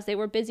unavailable as they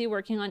were busy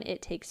working on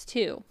It Takes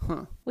Two,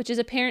 which is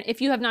apparent.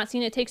 If you have not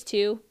seen It Takes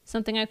Two,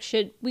 something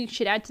we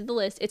should add to the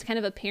list. It's kind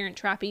of a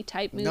Parent Trappy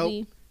type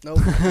movie. Nope.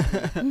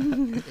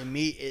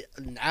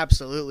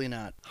 Absolutely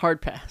not.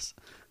 Hard pass.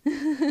 We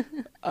have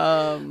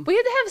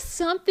to have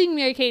something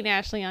Mary-Kate and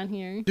Ashley on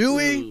here. Do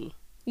we?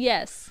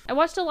 Yes. I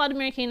watched a lot of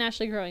Mary-Kate and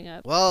Ashley growing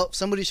up. Well,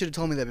 somebody should have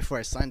told me that before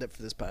I signed up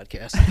for this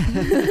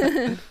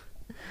podcast.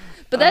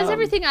 But that's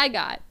everything I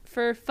got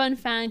for fun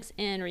facts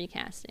and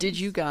recasting. Did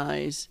you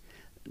guys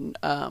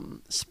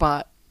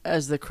spot,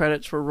 as the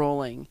credits were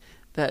rolling,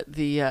 that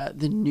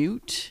the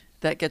newt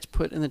that gets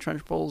put in the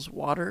Trunchbull's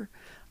water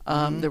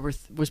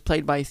was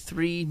played by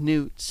 3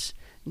 newts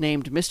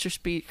named Mr.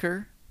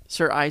 Speaker,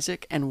 Sir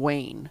Isaac, and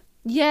Wayne?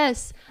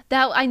 Yes.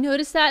 I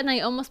noticed that, and I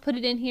almost put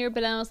it in here,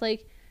 but I was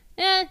like,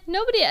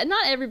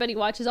 not everybody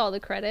watches all the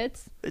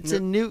credits. It's a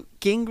Newt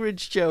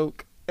Gingrich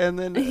joke, and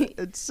then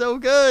it's so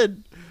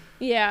good.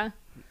 Yeah.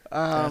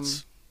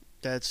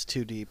 That's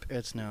too deep.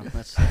 It's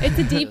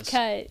a deep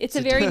cut. It's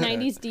a very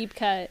 90s deep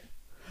cut.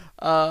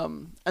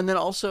 And then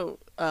also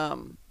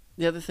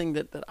the other thing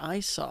that I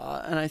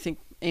saw, and I think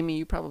Amy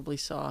you probably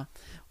saw,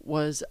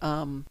 was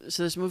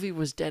so this movie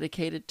was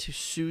dedicated to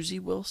Susie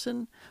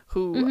Wilson,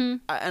 who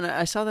and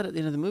I saw that at the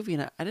end of the movie,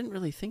 and I didn't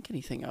really think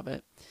anything of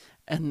it.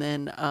 And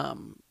then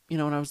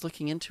when I was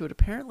looking into it,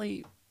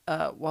 apparently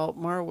while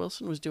Mara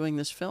Wilson was doing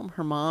this film,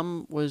 her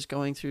mom was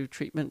going through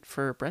treatment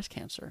for breast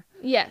cancer.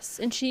 Yes,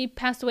 and she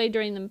passed away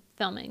during the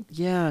filming.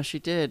 Yeah, she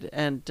did.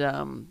 And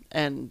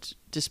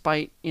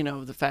despite,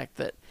 the fact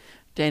that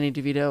Danny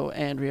DeVito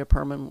and Rhea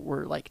Perlman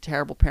were like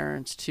terrible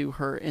parents to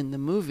her in the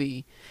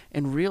movie,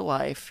 in real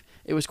life,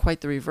 it was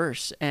quite the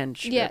reverse. And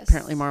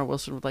apparently Mara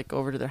Wilson would like go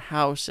over to their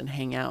house and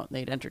hang out, and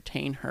they'd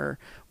entertain her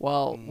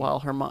while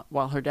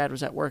her dad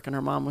was at work and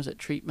her mom was at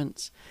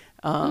treatments.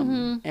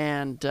 And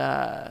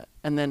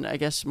then I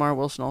guess Mara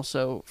Wilson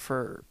also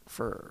for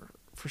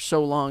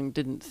so long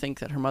didn't think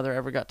that her mother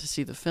ever got to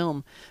see the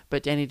film,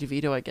 but Danny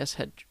DeVito, I guess,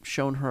 had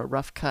shown her a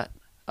rough cut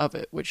of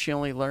it, which she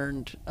only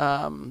learned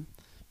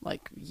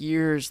like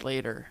years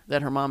later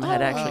that her mom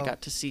had actually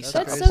got to see a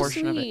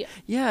portion of it.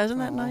 Yeah, isn't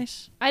that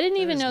nice? I didn't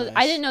even know. Nice.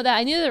 I didn't know that.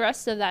 I knew the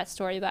rest of that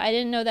story, but I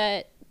didn't know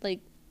that like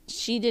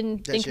she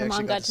didn't think her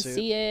mom got to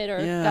see it or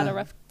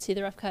see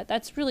the rough cut.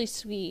 That's really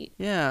sweet.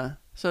 Yeah.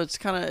 So it's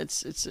kind of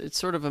it's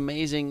sort of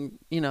amazing,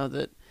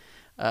 that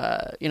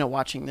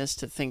watching this,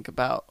 to think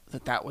about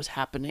that was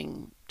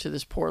happening to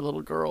this poor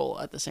little girl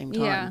at the same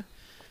time. Yeah.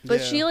 But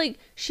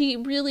she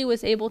really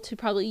was able to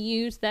probably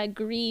use that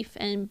grief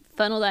and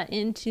funnel that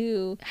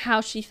into how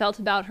she felt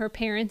about her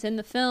parents in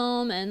the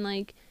film, and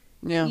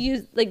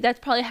that's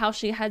probably how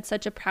she had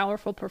such a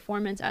powerful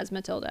performance as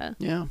Matilda.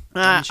 Yeah.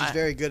 And she's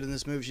very good in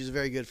this movie. She's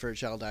very good for a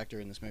child actor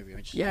in this movie.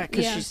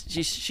 Because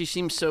she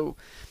seems so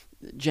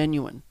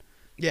genuine.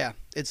 Yeah,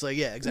 it's like,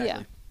 yeah,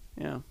 exactly.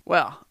 Yeah.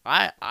 Well,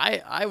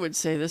 I would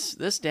say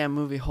this damn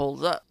movie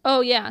holds up. Oh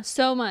yeah,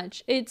 so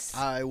much.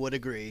 I would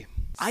agree.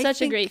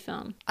 Such a great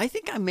film. I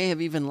think I may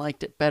have even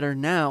liked it better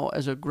now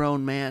as a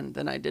grown man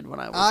than I did when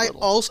I was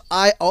little.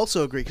 I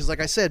also agree, because like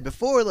I said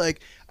before,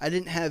 like I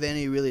didn't have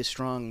any really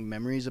strong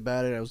memories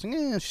about it. I was like,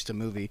 it's just a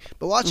movie.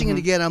 But watching it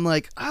again, I'm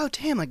like, oh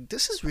damn, like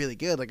this is really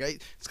good. Like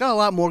it's got a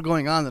lot more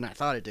going on than I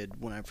thought it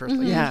did when I first I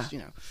don't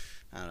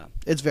know.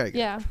 It's very good.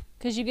 Yeah,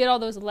 because you get all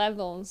those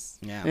levels.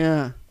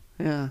 Yeah.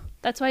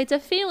 That's why it's a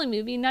family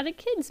movie, not a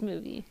kids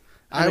movie.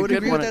 I would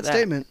agree with that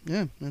statement.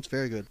 Yeah, that's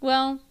very good.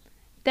 Well,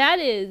 that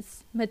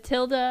is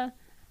Matilda.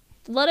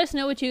 Let us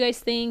know what you guys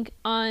think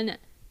on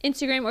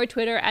Instagram or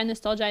Twitter at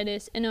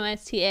Nostalgitis,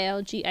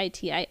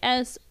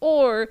 NOSTALGITIS,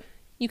 or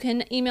you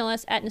can email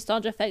us at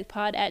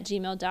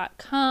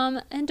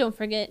nostalgiaeffectpod@gmail.com. And don't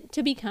forget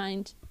to be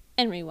kind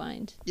and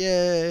rewind.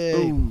 Yay.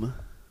 Boom.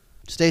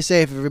 Stay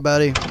safe,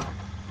 everybody.